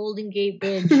the Golden Gate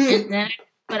Bridge, and then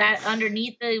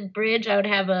underneath the bridge, I would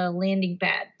have a landing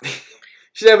pad.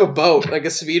 Should have a boat, like a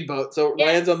speedboat, so it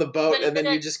lands on the boat, and then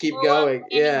you just keep going.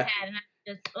 Yeah.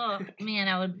 Oh man,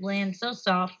 I would land so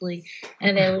softly,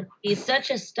 and it would be such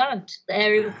a stunt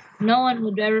that no one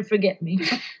would ever forget me.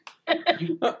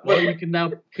 Well, you can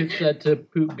now pitch that to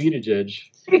Poop Buttigieg.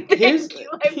 Here's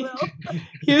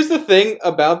the thing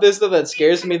about this though that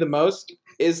scares me the most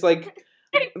is like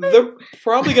they're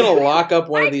probably gonna lock up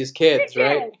one of these kids,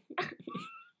 right?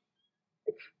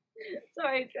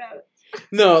 Sorry, Travis.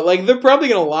 No, like they're probably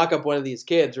gonna lock up one of these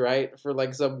kids, right, for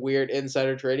like some weird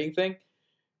insider trading thing.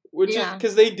 Which is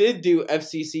because they did do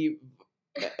FEC,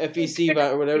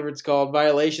 or whatever it's called,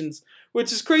 violations,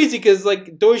 which is crazy because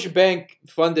like Deutsche Bank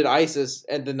funded ISIS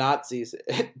and the Nazis,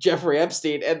 Jeffrey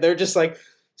Epstein, and they're just like,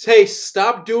 hey,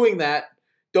 stop doing that.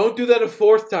 Don't do that a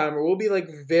fourth time, or we'll be like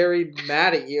very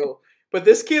mad at you. But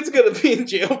this kid's gonna be in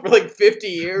jail for like 50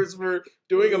 years for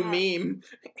doing a meme.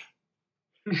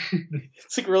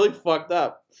 It's like really fucked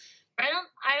up. I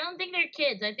don't think they're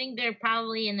kids. I think they're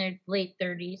probably in their late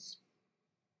 30s.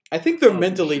 I think they're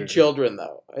mentally children,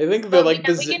 though. I think they're like.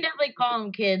 We can definitely call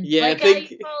them kids. Yeah, like I think.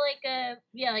 How you call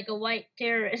like a white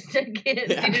terrorist a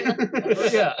kid.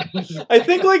 Yeah. I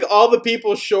think like all the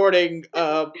people shorting.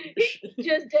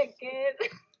 Just a kid.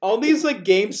 All these like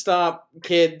GameStop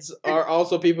kids are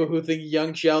also people who think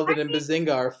Young Sheldon and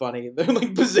Bazinga are funny. They're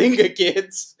like Bazinga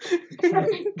kids. I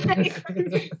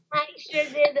sure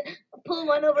did pull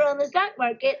one over on the stock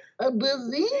market. A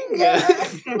bazinga.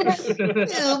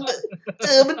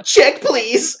 Check,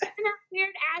 please. And that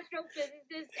weird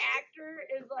astrophysicist actor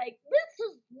is like, this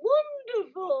is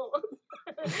wonderful.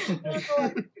 I don't know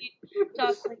if he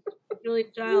talks like Julia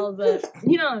Child, but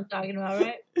you know what I'm talking about,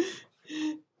 right?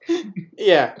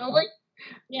 Yeah. So, like,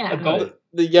 yeah.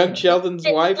 The Young Sheldon's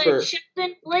wife, like or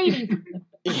Sheldon lady.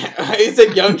 yeah, I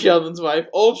said Young Sheldon's wife,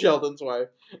 Old Sheldon's wife,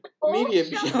 Old Medium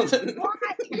Sheldon's Sheldon.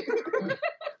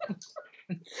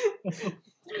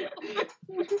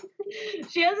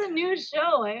 She has a new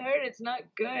show. I heard it's not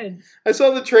good. I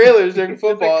saw the trailers during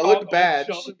football. It looked bad.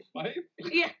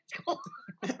 Yeah, it's called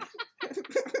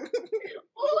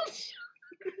Old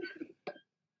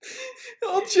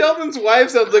Old Sheldon's wife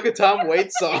sounds like a Tom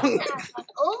Waits song.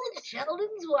 Old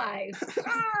Sheldon's wife.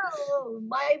 Oh,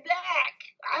 my back.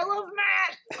 I love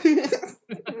math.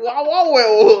 Wow, wow,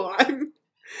 well, I'm...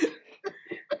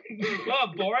 Oh,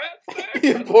 Borat's there?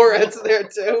 Yeah, Borat's there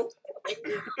too.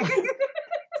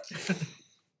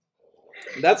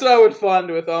 That's what I would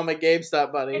fund with all my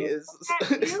GameStop money, is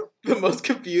the most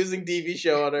confusing TV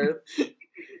show on earth.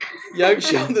 Young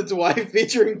Sheldon's wife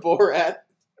featuring Borat.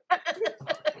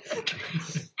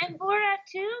 And Borat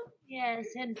 2? Yes,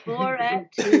 and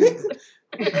Borat 2.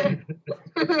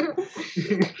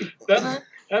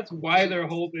 That's why they're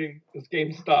holding this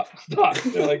GameStop stock.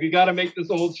 They're like, we got to make this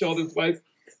Old Sheldon's wife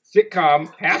sitcom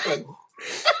happen.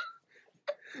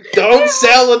 Don't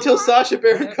sell until Sacha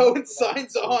Baron Cohen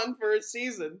signs on for a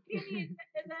season.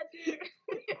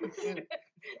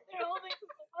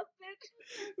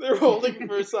 They're holding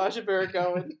for Sacha Baron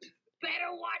Cohen.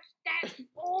 Better watch that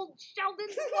Old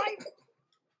Sheldon's wife.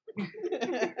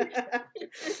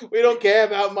 We don't care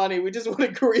about money. We just want to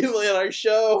greenlight our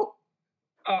show.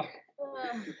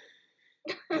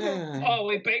 Oh,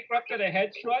 we bankrupted a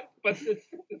hedge fund, but this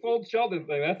Old Sheldon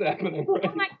thing, that's happening. Right?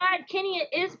 Oh my God, Kenny, it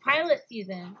is pilot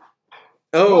season.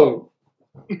 Oh.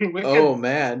 Oh,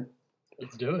 man.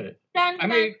 Let's do it. I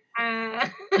mean...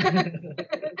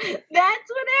 That's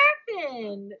what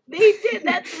happened. They did.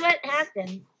 That's what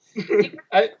happened.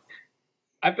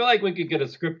 I feel like we could get a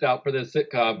script out for this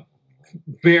sitcom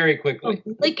very quickly.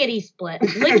 Lickety split.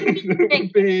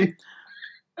 Lickety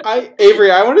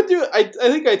Avery, I want to do. I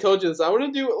think I told you this. I want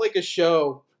to do like a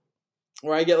show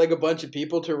where I get like a bunch of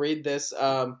people to read this,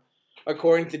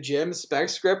 according to Jim's spec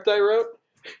script I wrote,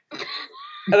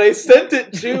 and I sent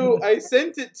it to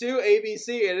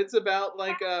ABC, and it's about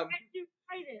like Why did you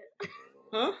write it?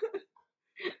 Huh?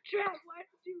 Trav, why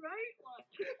did you write one?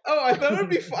 Oh, I thought it would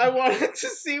be. I wanted to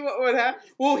see what would happen.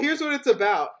 Well, here's what it's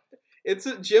about. It's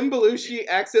Jim Belushi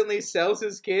accidentally sells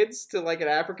his kids to like an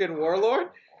African warlord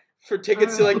for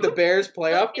tickets to like the Bears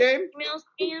playoff game. Email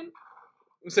scam?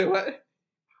 Say what?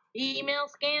 Email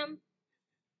scam?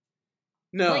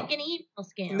 No. Like an email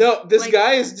scam. No, this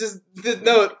guy is just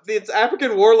this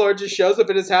African warlord just shows up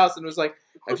at his house and was like,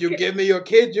 if you give me your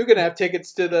kids, you're gonna have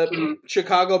tickets to the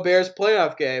Chicago Bears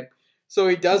playoff game. So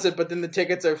he does it, but then the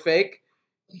tickets are fake.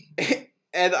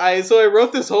 And I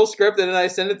wrote this whole script and then I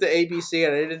sent it to ABC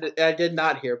and I did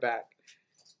not hear back.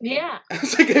 Yeah. I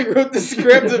was like, I wrote the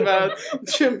script about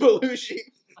Jim Belushi.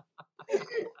 You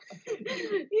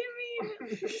mean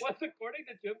what's according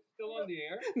to Jim still on the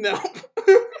air? No.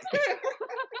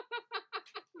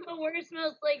 The worst,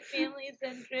 most like family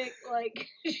centric, like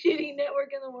shitty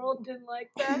network in the world didn't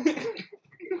like that?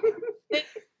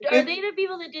 Are they the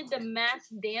people that did The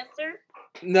Masked Dancer?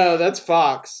 No, that's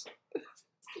Fox.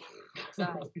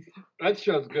 That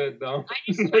show's good though. I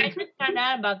just found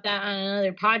out about that on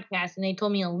another podcast, and they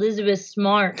told me Elizabeth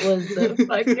Smart was the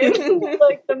fucking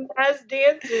like the Masked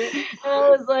Dancer, and I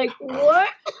was like, what?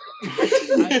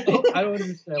 I don't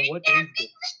understand what is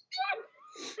this.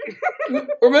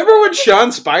 Remember when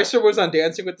Sean Spicer was on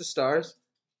Dancing with the Stars?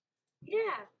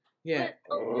 Yeah. Yeah.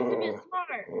 But Elizabeth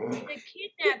Smart, the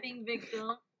kidnapping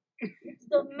victim, is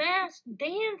the Masked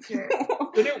Dancer.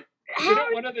 Didn't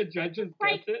one of the judges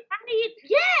guess it? How do you?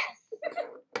 Yes. That's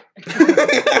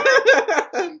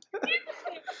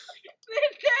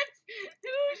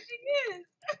who she is.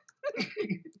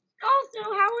 Also,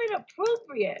 how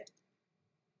inappropriate.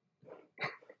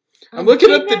 I'm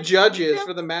looking up the judges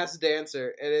for the Masked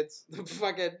Dancer, and it's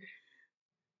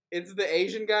it's the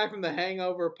Asian guy from The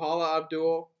Hangover, Paula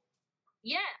Abdul.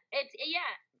 Yeah,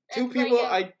 Two people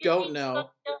I don't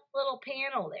know. Little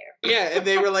panel there. Yeah, and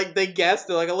they were like, they guessed,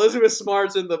 they're like, Elizabeth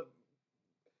Smart's in the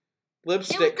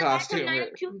lipstick costume.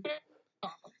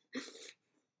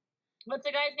 What's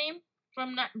the guy's name?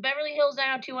 from Beverly Hills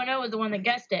 90210 was the one that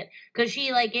guessed it because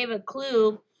she like gave a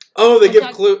clue. Oh, they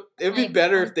give clue. It'd be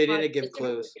better if they didn't give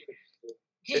clues.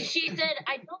 She said,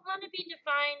 "I don't want to be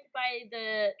defined by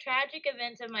the tragic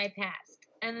events of my past."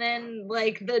 And then,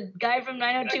 like the guy from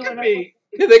 90210,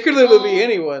 yeah, they could literally be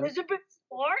anyone. Elizabeth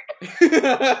Sport. She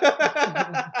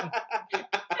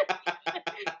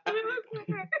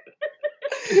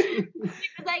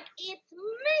was like, "It's me."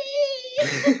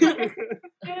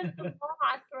 There's the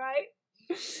boss, right?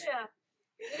 Yeah.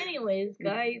 Anyways,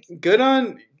 guys. Good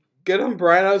on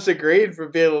Brian Austin Green for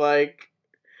being like,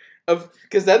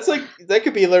 because that's like that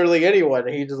could be literally anyone.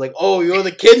 And he's just like, "Oh, you're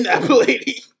the kidnap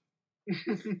lady."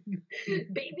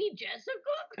 Baby Jessica.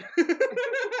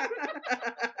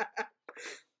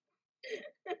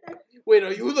 Wait,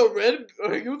 are you the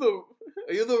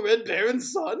Red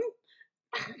Baron's son?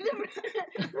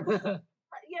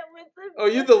 Yeah, with the. Are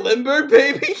you the Lindbergh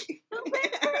baby? That's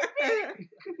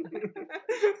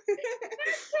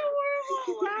so horrible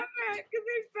to laugh at because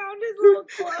they found his little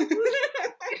club.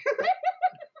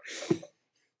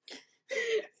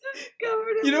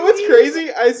 You know what's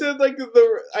crazy? I said like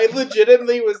I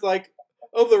legitimately was like,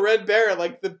 oh, the Red Baron,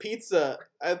 like the pizza.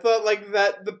 I thought like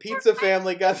that the pizza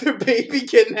family got their baby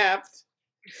kidnapped.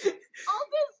 All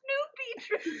the Snoopy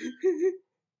trees.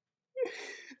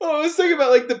 Oh, I was thinking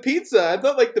about like the pizza. I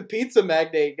thought like the pizza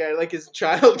magnate guy, like his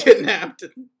child kidnapped.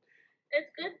 It's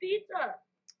good pizza.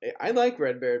 I like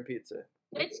Red Baron pizza.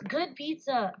 It's good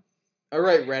pizza. All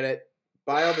right, Reddit,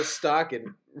 buy all the stock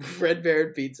in Red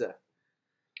Baron pizza.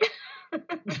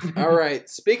 All right,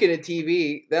 speaking of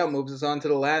TV, that moves us on to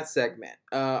the last segment.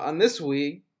 On this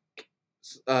week,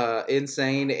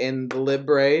 Insane in the Lib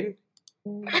Brain.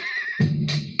 When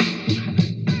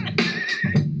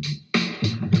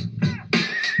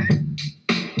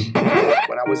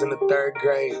I was in the 3rd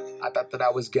grade, I thought that I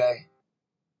was gay.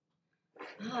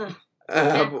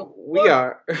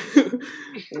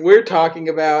 We're talking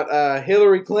about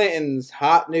Hillary Clinton's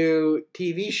hot new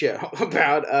TV show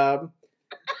about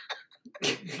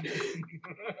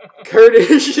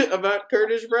Kurdish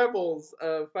rebels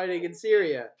fighting in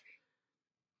Syria.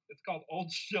 It's called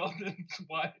Old Sheldon's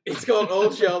Wife. It's called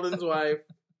Old Sheldon's Wife,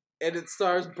 and it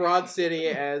stars Broad City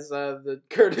as the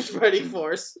Kurdish fighting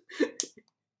force.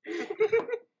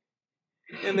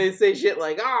 And they say shit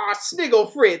like, Sniggle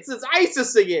Fritz, it's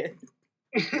ISIS again.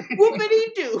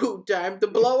 Whoopity-doo, time to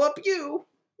blow up you.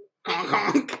 Honk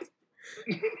honk.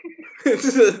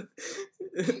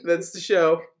 That's the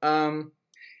show. The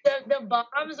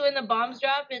bombs, when the bombs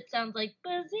drop, it sounds like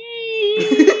bazinga.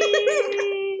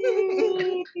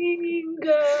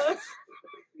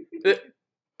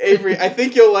 Avery, I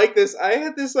think you'll like this. I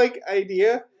had this like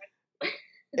idea,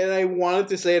 and I wanted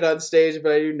to say it on stage,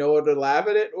 but I didn't know how to laugh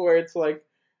at it. Where it's like,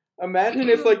 imagine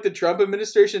if like the Trump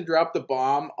administration dropped a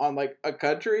bomb on like a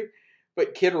country,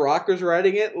 but Kid Rock was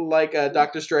writing it like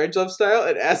Dr. Strangelove style,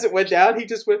 and as it went down, he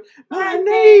just went, "My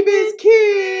name is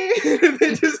Kid," and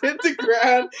then just hit the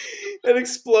ground and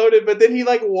exploded. But then he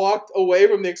like walked away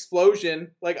from the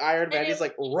explosion, like Iron Man. He's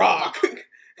like, "Rock."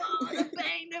 The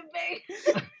bang.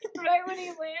 Right when he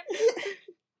lands.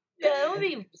 Yeah, that would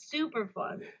be super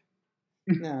fun.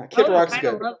 Nah, Kid Rock's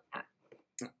good. Love that.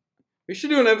 We should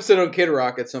do an episode on Kid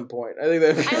Rock at some point. I think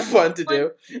that'd be fun to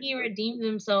do. He redeemed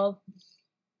himself.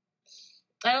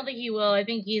 I don't think he will. I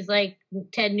think he's like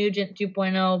Ted Nugent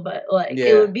 2.0, but like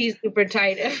it would be super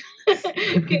tight if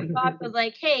Kid Rock was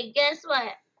like, "Hey, guess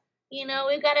what? You know,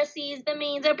 we've got to seize the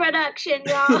means of production,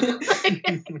 y'all."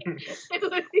 It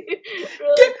would be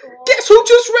really cool. Guess who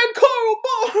just read Karl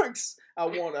Marx? I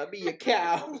wanna be a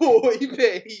cowboy,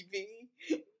 baby.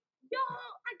 Y'all,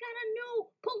 I got a new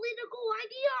political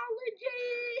ideology.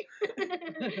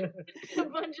 A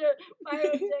bunch of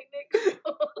pyrotechnics.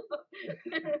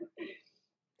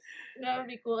 That would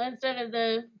be cool. Instead of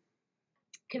the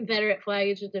Confederate flag,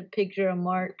 it's just a picture of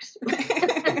Marx.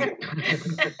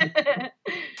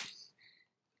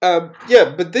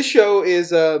 Yeah, but this show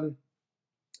is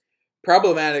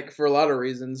problematic for a lot of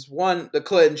reasons. One, the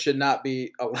Clintons should not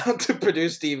be allowed to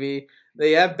produce TV.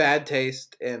 They have bad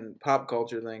taste in pop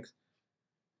culture things.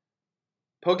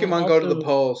 Pokemon Go to the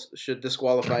Polls should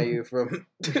disqualify you from...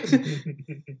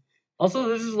 Also,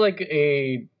 this is like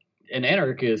an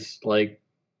anarchist, like,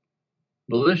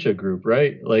 militia group,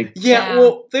 right? Like, yeah,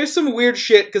 well, there's some weird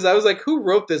shit, because I was like, who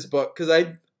wrote this book? Because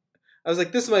I was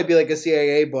like, this might be like a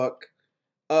CIA book.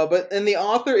 And the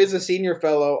author is a senior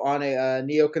fellow on a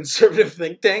neoconservative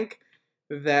think tank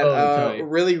that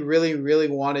really, really, really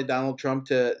wanted Donald Trump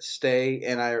to stay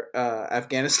in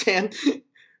Afghanistan.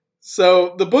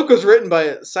 So the book was written by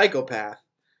a psychopath.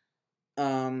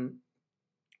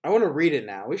 I want to read it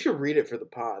now. We should read it for the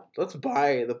pod. Let's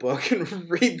buy the book and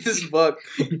read this book.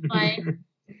 Buy it.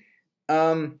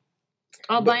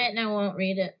 I'll buy it and I won't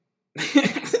read it.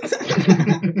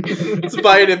 Let's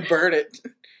buy it and burn it.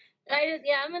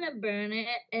 I'm gonna burn it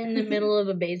in the middle of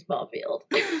a baseball field.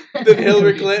 Then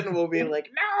Hillary Clinton will be like,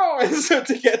 no, and so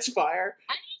to catch fire.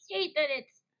 I just hate that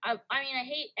it's. I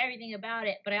hate everything about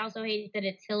it, but I also hate that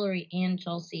it's Hillary and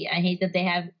Chelsea. I hate that they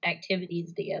have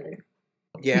activities together.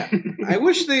 Yeah, I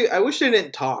wish they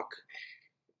didn't talk.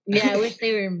 Yeah, I wish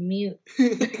they were mute.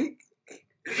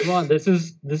 Come on, this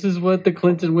is what the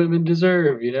Clinton women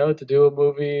deserve, to do a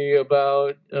movie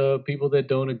about people that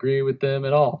don't agree with them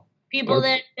at all. People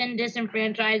that have been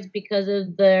disenfranchised because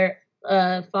of their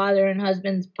father and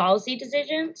husband's policy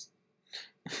decisions.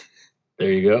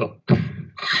 There you go.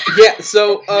 Yeah,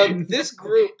 so this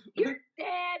group... Your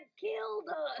dad killed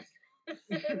us!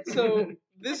 So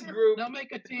this group... Now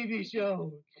make a TV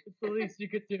show. It's the least you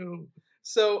could do.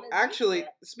 So actually,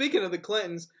 speaking of the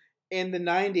Clintons, in the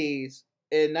 90s,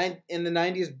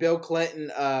 Bill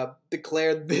Clinton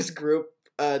declared this group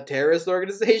a terrorist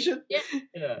organization.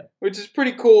 Yeah. Which is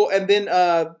pretty cool. And then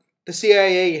the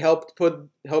CIA helped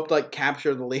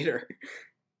capture the leader.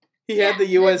 He had the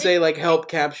USA help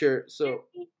capture. So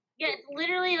yeah, it's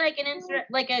literally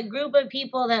like a group of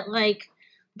people that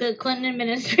the Clinton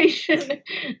administration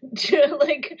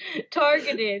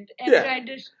targeted and tried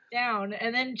to shut down.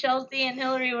 And then Chelsea and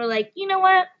Hillary were like, you know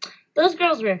what? Those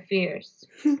girls were fierce.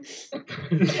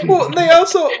 Well, they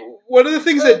also, one of the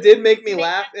things that did make me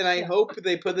laugh, and I hope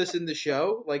they put this in the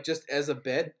show, just as a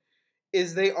bit,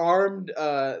 is they armed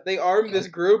this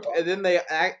group, and then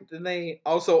they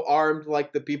also armed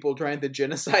the people trying to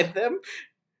genocide them.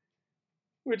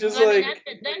 Which is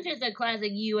that's just a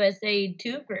classic USA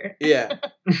twofer. Yeah.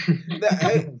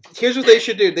 Here's what they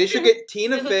should do. They should get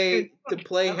Tina Fey to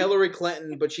play Hillary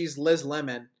Clinton, but she's Liz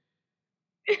Lemon.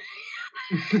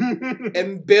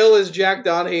 And Bill is Jack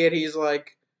Donaghy, and he's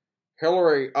like,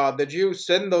 Hillary, did you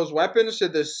send those weapons to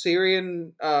the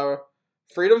Syrian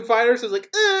freedom fighters? He's like,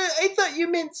 I thought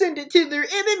you meant send it to their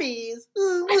enemies.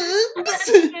 That's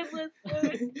Liz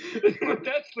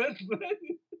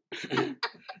Lemon.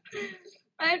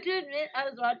 I have to admit, I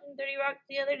was watching 30 Rock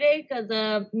the other day because,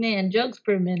 man, jokes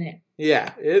per minute.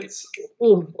 Yeah, it's...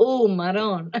 Ooh,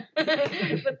 Maron. But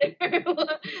I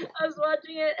was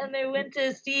watching it, and they went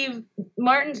to Steve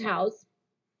Martin's house,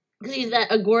 because he's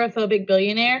that agoraphobic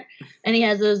billionaire, and he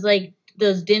has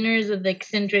those dinners of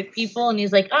eccentric people, and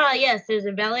he's like, yes, there's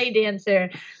a ballet dancer,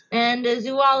 and a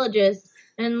zoologist,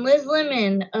 and Liz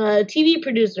Lemon, TV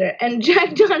producer, and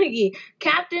Jack Donaghy,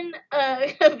 captain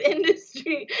of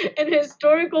industry and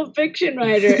historical fiction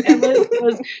writer. And Liz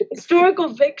goes,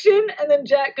 historical fiction? And then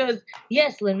Jack goes,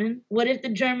 yes, Lemon, what if the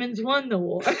Germans won the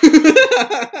war? I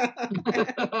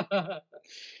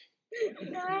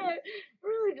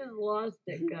really just lost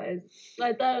it, guys.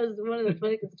 I thought it was one of the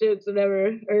funniest jokes I've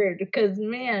ever heard, because,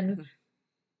 man...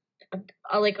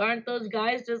 aren't those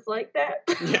guys just like that?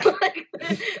 Yeah.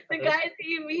 The guys that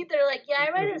you meet, they're like, yeah,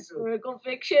 I write historical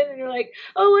fiction. And you're like,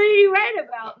 oh, what did you write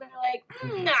about? And they're like,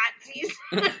 Nazis.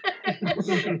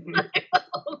 Like,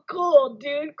 oh, cool,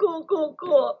 dude.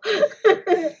 Cool.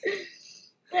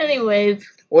 Anyways.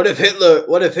 What if Hitler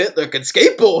could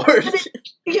skateboard?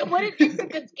 What if Hitler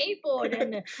could skateboard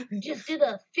and just did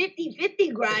a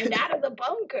 50-50 grind out of the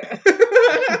bunker?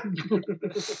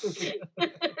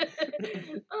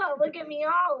 Oh, look at me,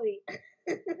 Ollie.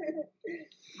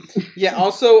 Yeah,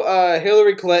 also,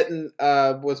 Hillary Clinton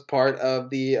was part of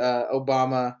the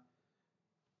Obama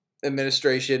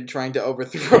administration trying to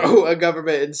overthrow a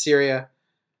government in Syria,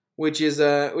 which is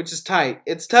tight.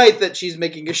 It's tight that she's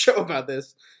making a show about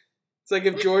this. It's like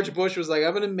if George Bush was like,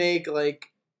 I'm gonna make a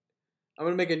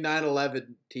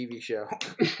 9/11 TV show.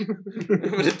 I'm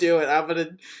gonna do it. I'm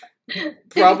gonna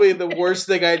probably the worst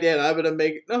thing I did. I'm gonna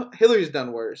make Hillary's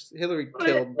done worse. Hillary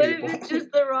killed people. What if it's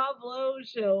just the Rob Lowe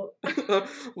show?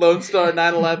 Lone Star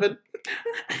 9/11.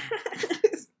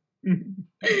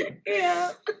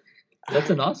 Yeah. That's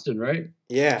in Austin, right?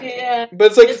 Yeah. Yeah.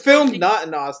 But it's filmed not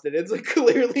in Austin. It's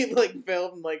clearly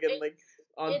filmed in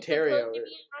Ontario. It's supposed to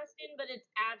be in Austin, but it's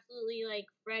absolutely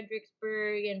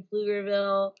Fredericksburg and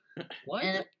Pflugerville. What?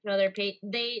 And other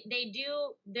they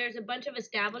do. There's a bunch of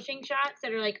establishing shots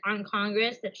that are on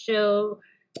Congress that show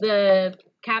the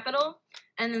Capitol,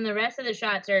 and then the rest of the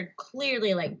shots are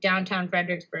clearly downtown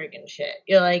Fredericksburg and shit.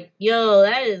 You're like, yo,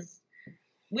 that is.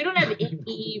 We don't have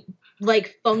any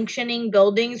functioning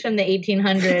buildings from the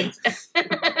 1800s.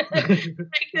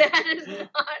 That is not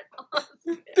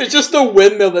awesome. There's just a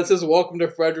windmill that says "Welcome to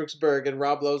Fredericksburg," and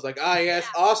Rob Lowe's like, yes,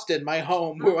 Austin, my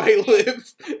home, where I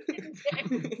live.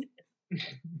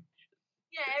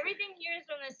 Yeah, Yeah, everything here is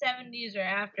from the 70s or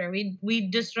after. We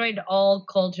destroyed all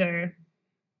culture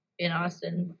in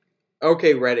Austin.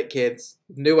 Okay, Reddit kids.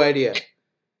 New idea.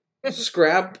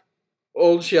 Scrap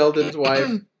old Sheldon's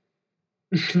wife.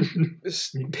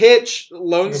 Pitch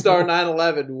Lone Star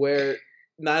 9/11 where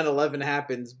 9/11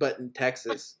 happens, but in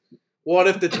Texas. What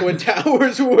if the Twin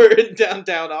Towers were in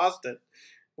downtown Austin?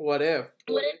 What if?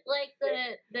 What if, like,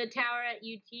 the tower at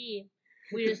UT,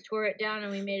 we just tore it down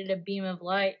and we made it a beam of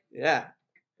light? Yeah.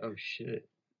 Oh shit.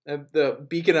 The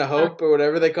Beacon of Hope or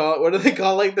whatever they call it. What do they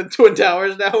call like the Twin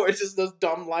Towers now? Where it's just those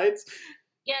dumb lights?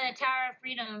 Yeah, the Tower of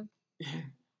Freedom.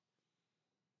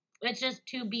 It's just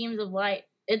two beams of light.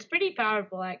 It's pretty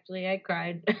powerful, actually. I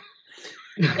cried.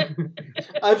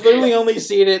 I've literally only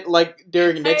seen it like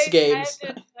during Knicks games.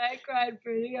 I cried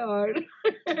pretty hard.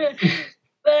 But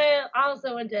I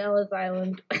also went to Ellis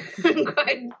Island and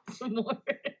cried some more.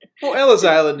 Well, Ellis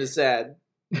Island is sad.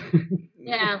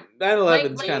 Yeah.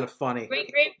 9/11's kind of funny.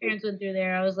 Great grandparents went through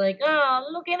there. I was like, oh,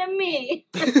 look at me.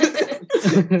 I'm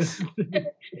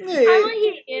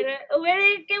here. Where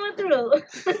did it get through?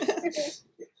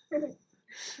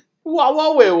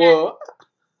 Wow.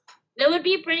 It would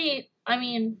be pretty. I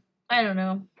mean, I don't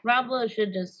know. Rob Lowe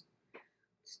should just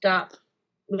stop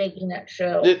making that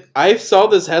show. I saw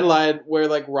this headline where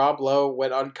like Rob Lowe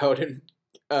went on Conan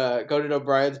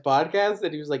O'Brien's podcast,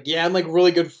 and he was like, "Yeah, I'm like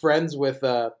really good friends with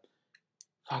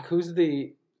who's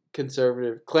the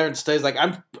conservative? Clarence Stays like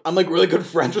I'm like really good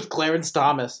friends with Clarence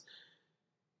Thomas.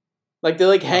 Like they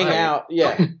like hang out.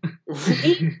 Yeah.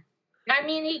 I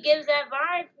mean, he gives that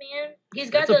vibe, man.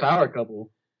 He's got That's a power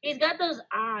couple. He's got those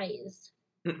eyes,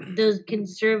 those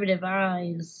conservative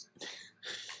eyes.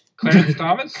 Clarence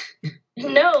Thomas?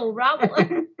 No, Rob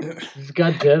Lowe. He's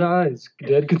got dead eyes,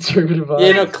 dead conservative eyes.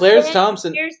 Yeah, no, Clarence Thomas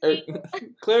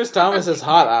has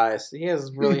hot eyes. He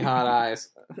has really hot eyes.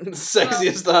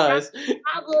 Sexiest eyes.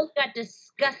 Rob Lowe's got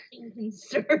disgusting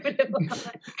conservative eyes.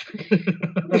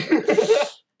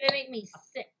 They make me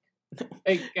sick.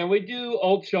 Hey, can we do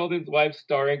Old Sheldon's wife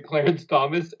starring Clarence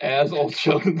Thomas as Old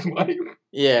Sheldon's wife?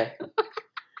 Yeah.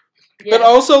 But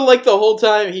also, like, the whole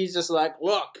time, he's just like,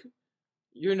 look,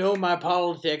 you know my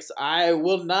politics. I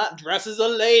will not dress as a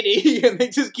lady. And they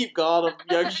just keep calling him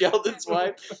young Sheldon's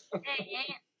wife.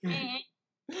 You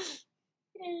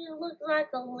look like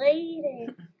a lady.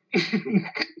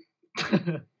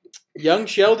 Young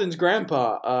Sheldon's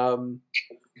grandpa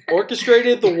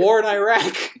orchestrated the war in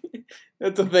Iraq.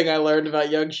 That's the thing I learned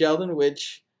about young Sheldon,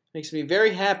 which makes me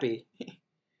very happy.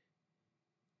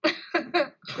 I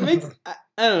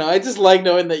don't know. I just like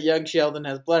knowing that young Sheldon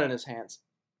has blood on his hands.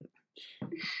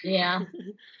 Yeah.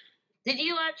 Did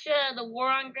you watch The War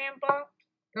on Grandpa?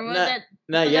 Or was that?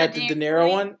 Not yet. The De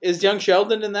Niro one? Is young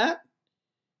Sheldon in that?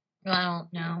 I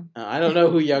don't know. I don't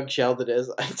know who young Sheldon is.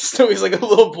 I just know he's like a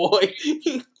little boy.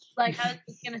 Like, I was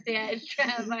just going to say I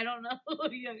Trav. I don't know who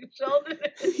young Sheldon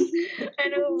is. I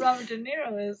know who Robert De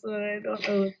Niro is, but I don't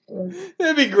know who it is.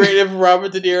 That'd be great if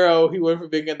Robert De Niro, he went from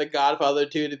being in The Godfather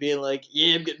 2 to being like,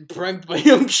 yeah, I'm getting pranked by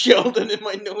young Sheldon in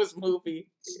my newest movie.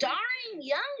 Starring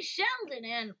young Sheldon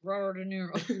and Robert De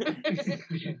Niro.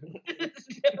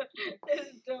 I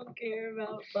just don't care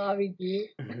about Bobby G.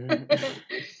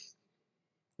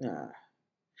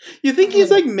 You think he's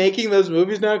like making those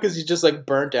movies now because he's just like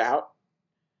burnt out?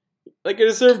 Like at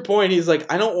a certain point, he's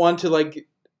like, I don't want to like.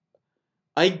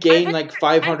 I gain like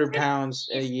 500 pounds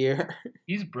in a year.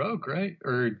 He's broke, right?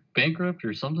 Or bankrupt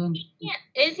or something? Yeah,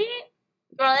 is he?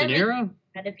 Well, De Niro?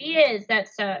 If he is, that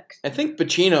sucks. I think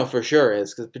Pacino for sure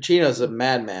is, because Pacino's a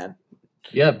madman.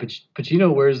 Yeah,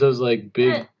 Pacino wears those like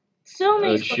big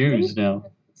shoes now.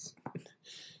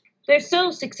 They're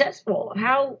so successful.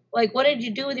 How, like, what did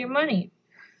you do with your money?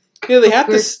 Yeah, they have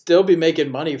to still be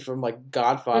making money from like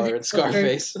Godfather and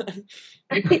Scarface. Was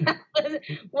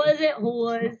it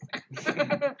whores?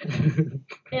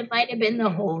 It might have been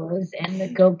the whores and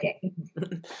the cocaine.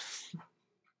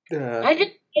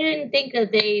 I didn't think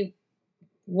that they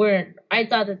weren't. I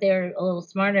thought that they were a little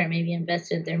smarter and maybe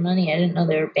invested their money. I didn't know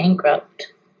they were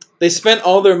bankrupt. They spent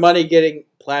all their money getting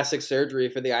plastic surgery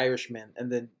for the Irishman,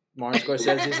 and then Martin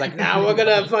Scorsese's like, now we're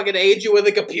gonna fucking age you with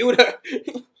a computer.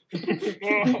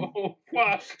 Oh,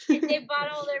 fuck. They bought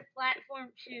all their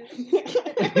platform shoes.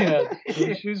 Yeah,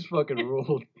 the shoes fucking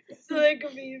ruled. So they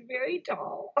could be very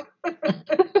tall.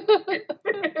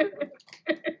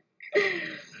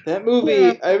 That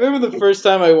movie, I remember the first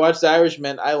time I watched The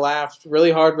Irishman, I laughed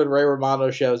really hard when Ray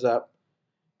Romano shows up.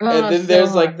 And then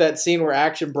there's like that scene where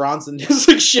Action Bronson just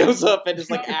like shows up and is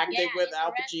like acting with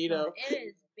Al Pacino. It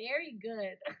is very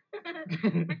good. I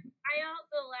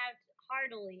also laughed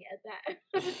heartily at that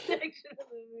section of the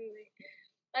movie.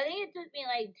 I think it took me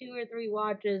like 2 or 3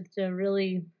 watches to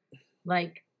really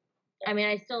like. I mean,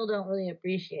 I still don't really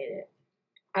appreciate it.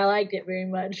 I liked it very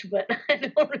much, but I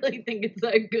don't really think it's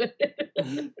that good.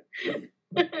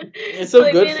 It's so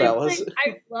like, good, man, fellas.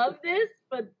 I love this,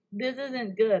 but this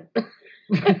isn't good.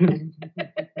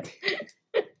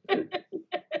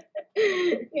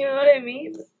 You know what I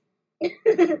mean?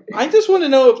 I just want to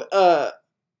know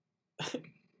if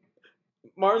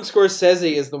Martin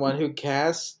Scorsese is the one who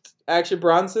cast Action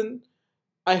Bronson.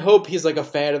 I hope he's like a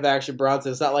fan of Action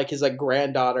Bronson. It's not like his like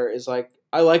granddaughter is like,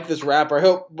 I like this rapper. I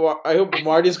hope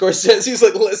Marty Scorsese's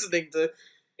like listening to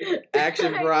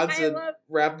Action Bronson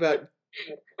rap about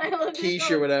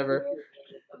quiche or whatever.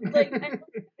 Like, I love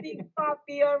Big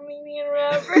Poppy Armenian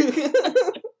rapper.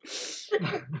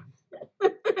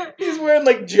 He's wearing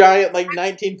like giant like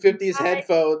 1950s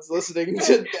headphones listening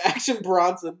to Action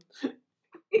Bronson.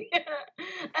 Yeah.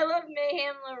 I love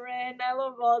Mayhem Loren. I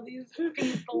love all these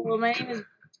people. My name is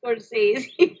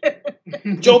Scorsese.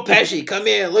 Joe Pesci, come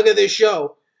here. Look at this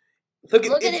show. Look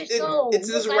at this show. It's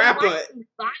this Look, rapper. I'm watching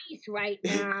Vice right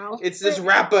now. It's this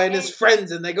rapper and his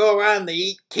friends, and they go around and they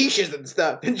eat quiches and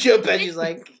stuff. And Joe Pesci's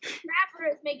like, rapper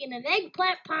is making an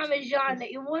eggplant parmesan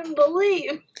that you wouldn't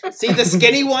believe. see the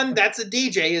skinny one? That's a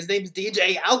DJ. His name's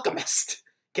DJ Alchemist.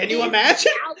 Can you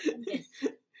imagine? Alchemist.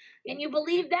 Can you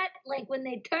believe that? Like when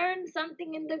they turn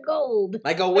something into gold.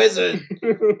 Like a wizard.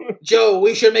 Joe,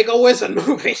 we should make a wizard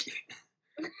movie.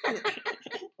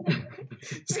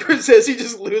 Scorsese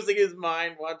just losing his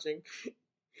mind watching.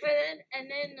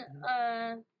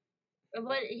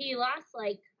 But he lost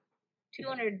like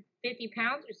 250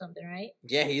 pounds or something, right?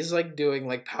 Yeah, he's like doing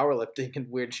like powerlifting and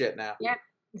weird shit now. Yeah,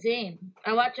 same.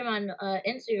 I watch him on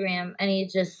Instagram, and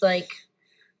he's just like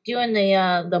doing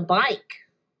the bike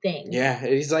thing. Yeah,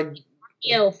 he's like,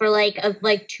 for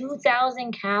like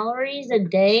 2,000 calories a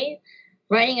day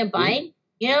riding a bike.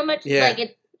 You know how much? Yeah.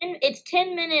 Like it's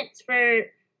 10 minutes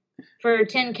for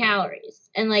 10 calories,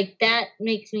 and like that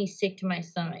makes me sick to my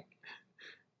stomach.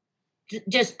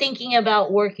 Just thinking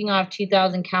about working off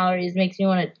 2,000 calories makes me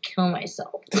want to kill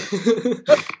myself.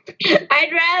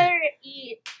 I'd rather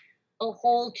eat a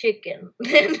whole chicken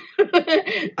than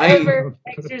ever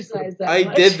exercise that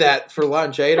much. did that for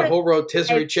lunch. I ate a whole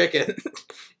rotisserie chicken.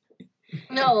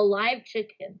 No, a live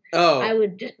chicken. Oh. I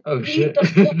would just eat shit. the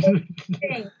whole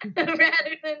thing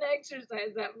rather than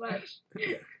exercise that much.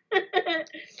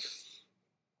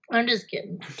 I'm just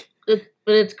kidding. But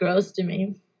it's gross to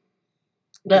me.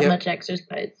 That much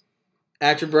exercise.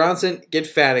 Action Bronson, get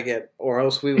fat again, or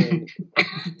else we will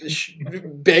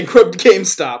bankrupt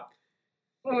GameStop.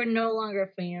 We're no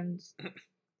longer fans.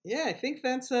 Yeah, I think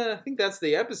that's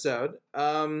the episode.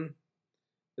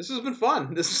 This has been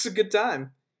fun. This is a good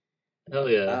time. Hell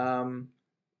yeah.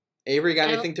 Avery, got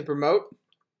anything to promote?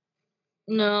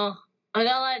 No, I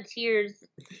got a lot of tears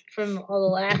from all the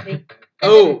laughing.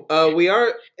 We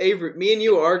are, Avery, me and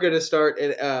you are going to start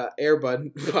an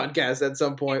Airbud podcast at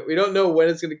some point. We don't know when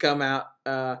it's going to come out.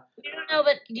 We don't know,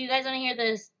 but do you guys want to hear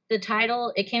the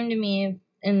title? It came to me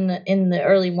in the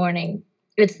early morning.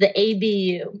 It's the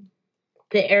ABU,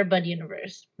 the Airbud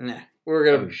Universe. Nah, we're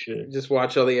going to just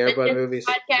watch all the Airbud movies.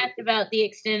 Podcast about the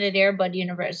extended Airbud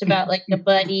universe, about like the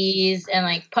buddies and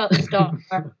like Pup Star,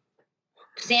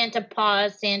 Santa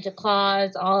Paws, Santa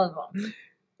Claus, all of them.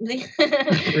 We're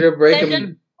gonna break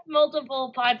them.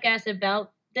 Multiple podcasts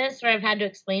about this where I've had to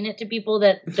explain it to people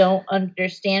that don't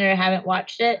understand or haven't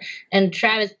watched it. And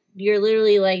Travis, you're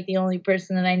literally like the only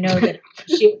person that I know that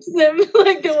shoots them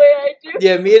like the way I do.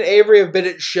 Yeah, me and Avery have been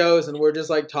at shows and we're just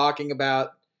like talking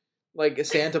about like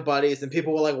Santa buddies, and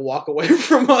people will like walk away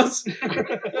from us.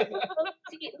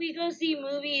 We go see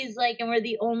movies like, and we're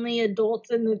the only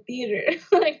adults in the theater.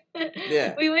 Like,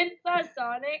 yeah, we went and saw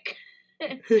Sonic.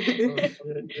 Sonic,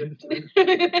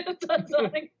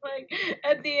 like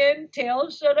at the end,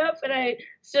 Tails showed up, and I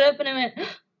stood up and I went,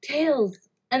 Tails.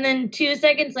 And then 2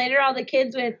 seconds later, all the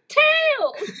kids went,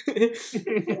 Tails!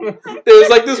 There was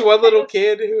like this one little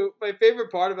kid who, my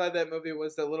favorite part about that movie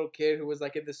was the little kid who was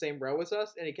like in the same row as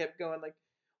us, and he kept going like,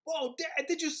 whoa, Dad,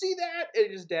 did you see that?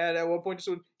 And his dad at one point just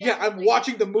went, yeah, I'm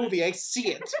watching the movie, I see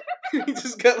it. He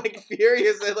just got like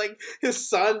furious at like his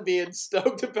son being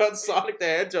stoked about Sonic the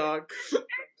Hedgehog. Trav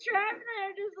and I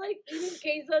are just like eating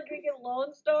queso, drinking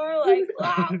Lone Star, like,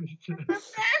 wow.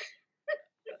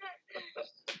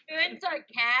 We went and saw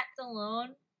Cats alone.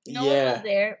 No one was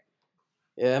there.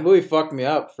 Yeah, that movie fucked me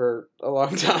up for a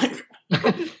long time.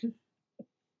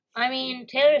 I mean,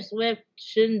 Taylor Swift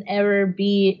shouldn't ever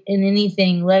be in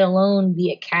anything, let alone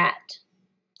be a cat.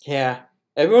 Yeah.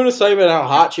 Everyone was talking about how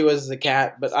hot she was as a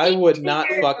cat, but I would not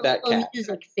fuck that cat.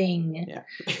 Music thing. Yeah.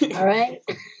 All right.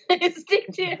 stick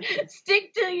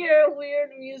to your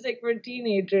weird music for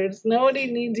teenagers. Nobody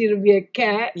needs you to be a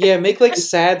cat. Yeah, make like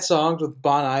sad songs with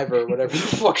Bon Iver or whatever the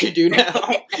fuck you do now.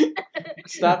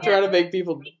 Stop trying to make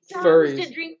people furries.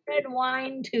 To drink red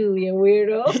wine too, you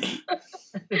weirdo.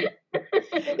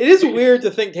 It is weird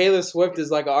to think Taylor Swift is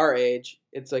like our age.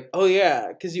 It's like, oh yeah,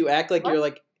 because you act like you're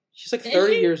like she's like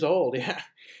 30 years old. Yeah.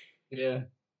 Yeah.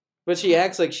 But she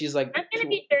acts like she's like. I'm gonna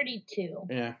be 32.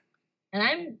 Yeah. And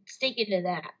I'm sticking to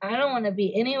that. I don't want to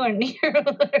be anywhere near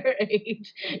her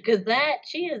age because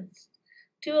she is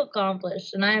too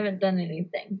accomplished, and I haven't done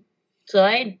anything. So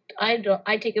I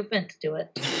take offense to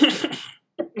it.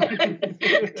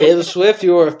 Taylor Swift,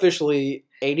 you are officially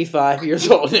 85 years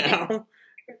old now.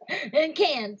 And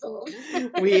canceled.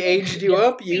 We aged you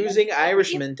up using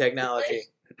Irishman technology.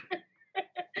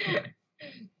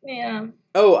 Yeah.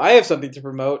 Oh, I have something to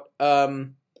promote.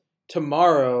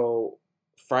 Tomorrow,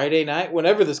 Friday night,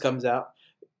 whenever this comes out.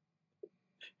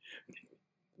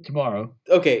 Tomorrow.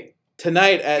 Okay,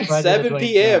 tonight at Friday 7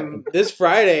 p.m. this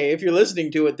Friday, if you're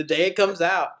listening to it, the day it comes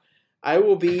out, I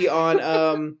will be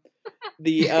on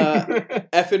the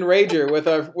Effin' Rager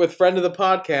with friend of the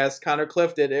podcast, Connor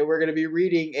Clifton, and we're going to be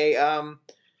reading a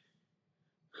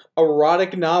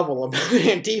erotic novel about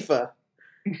Antifa,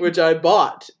 which I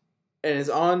bought and is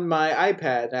on my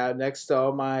iPad now next to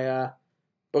all my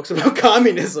books about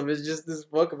communism. It's just this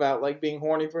book about like being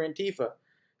horny for Antifa.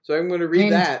 So I'm going to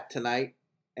read that tonight,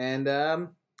 and I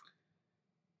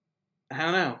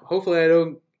don't know. Hopefully I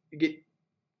don't get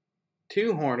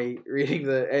too horny reading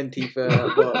the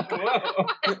Antifa book.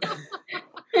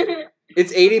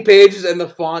 It's 80 pages and the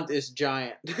font is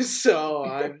giant, so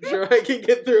I'm sure I can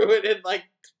get through it in like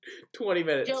 20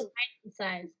 minutes. Joe Biden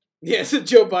size. Yeah, it's a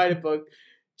Joe Biden book.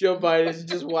 Joe Biden's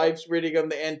just wife's reading him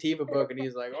the Antifa book, and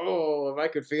he's like, "Oh, if I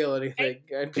could feel anything,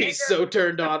 I'd be so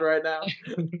turned on right now."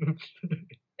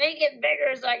 Make it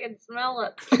bigger so I can smell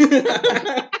it.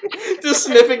 Just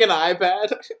sniffing an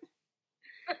iPad.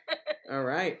 All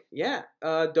right, yeah.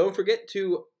 Don't forget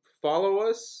to follow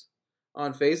us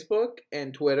on Facebook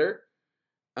and Twitter.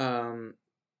 We don't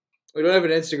have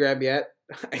an Instagram yet.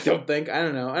 I don't think. I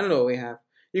don't know what we have.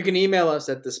 You can email us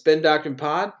at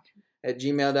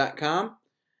thespindoctrinepod@gmail.com.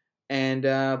 And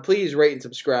please rate and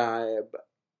subscribe.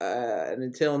 And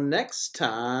until next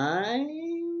time.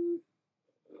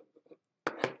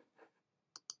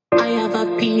 I have a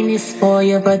penis for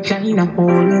your vagina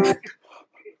hole.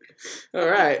 All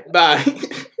right. Bye.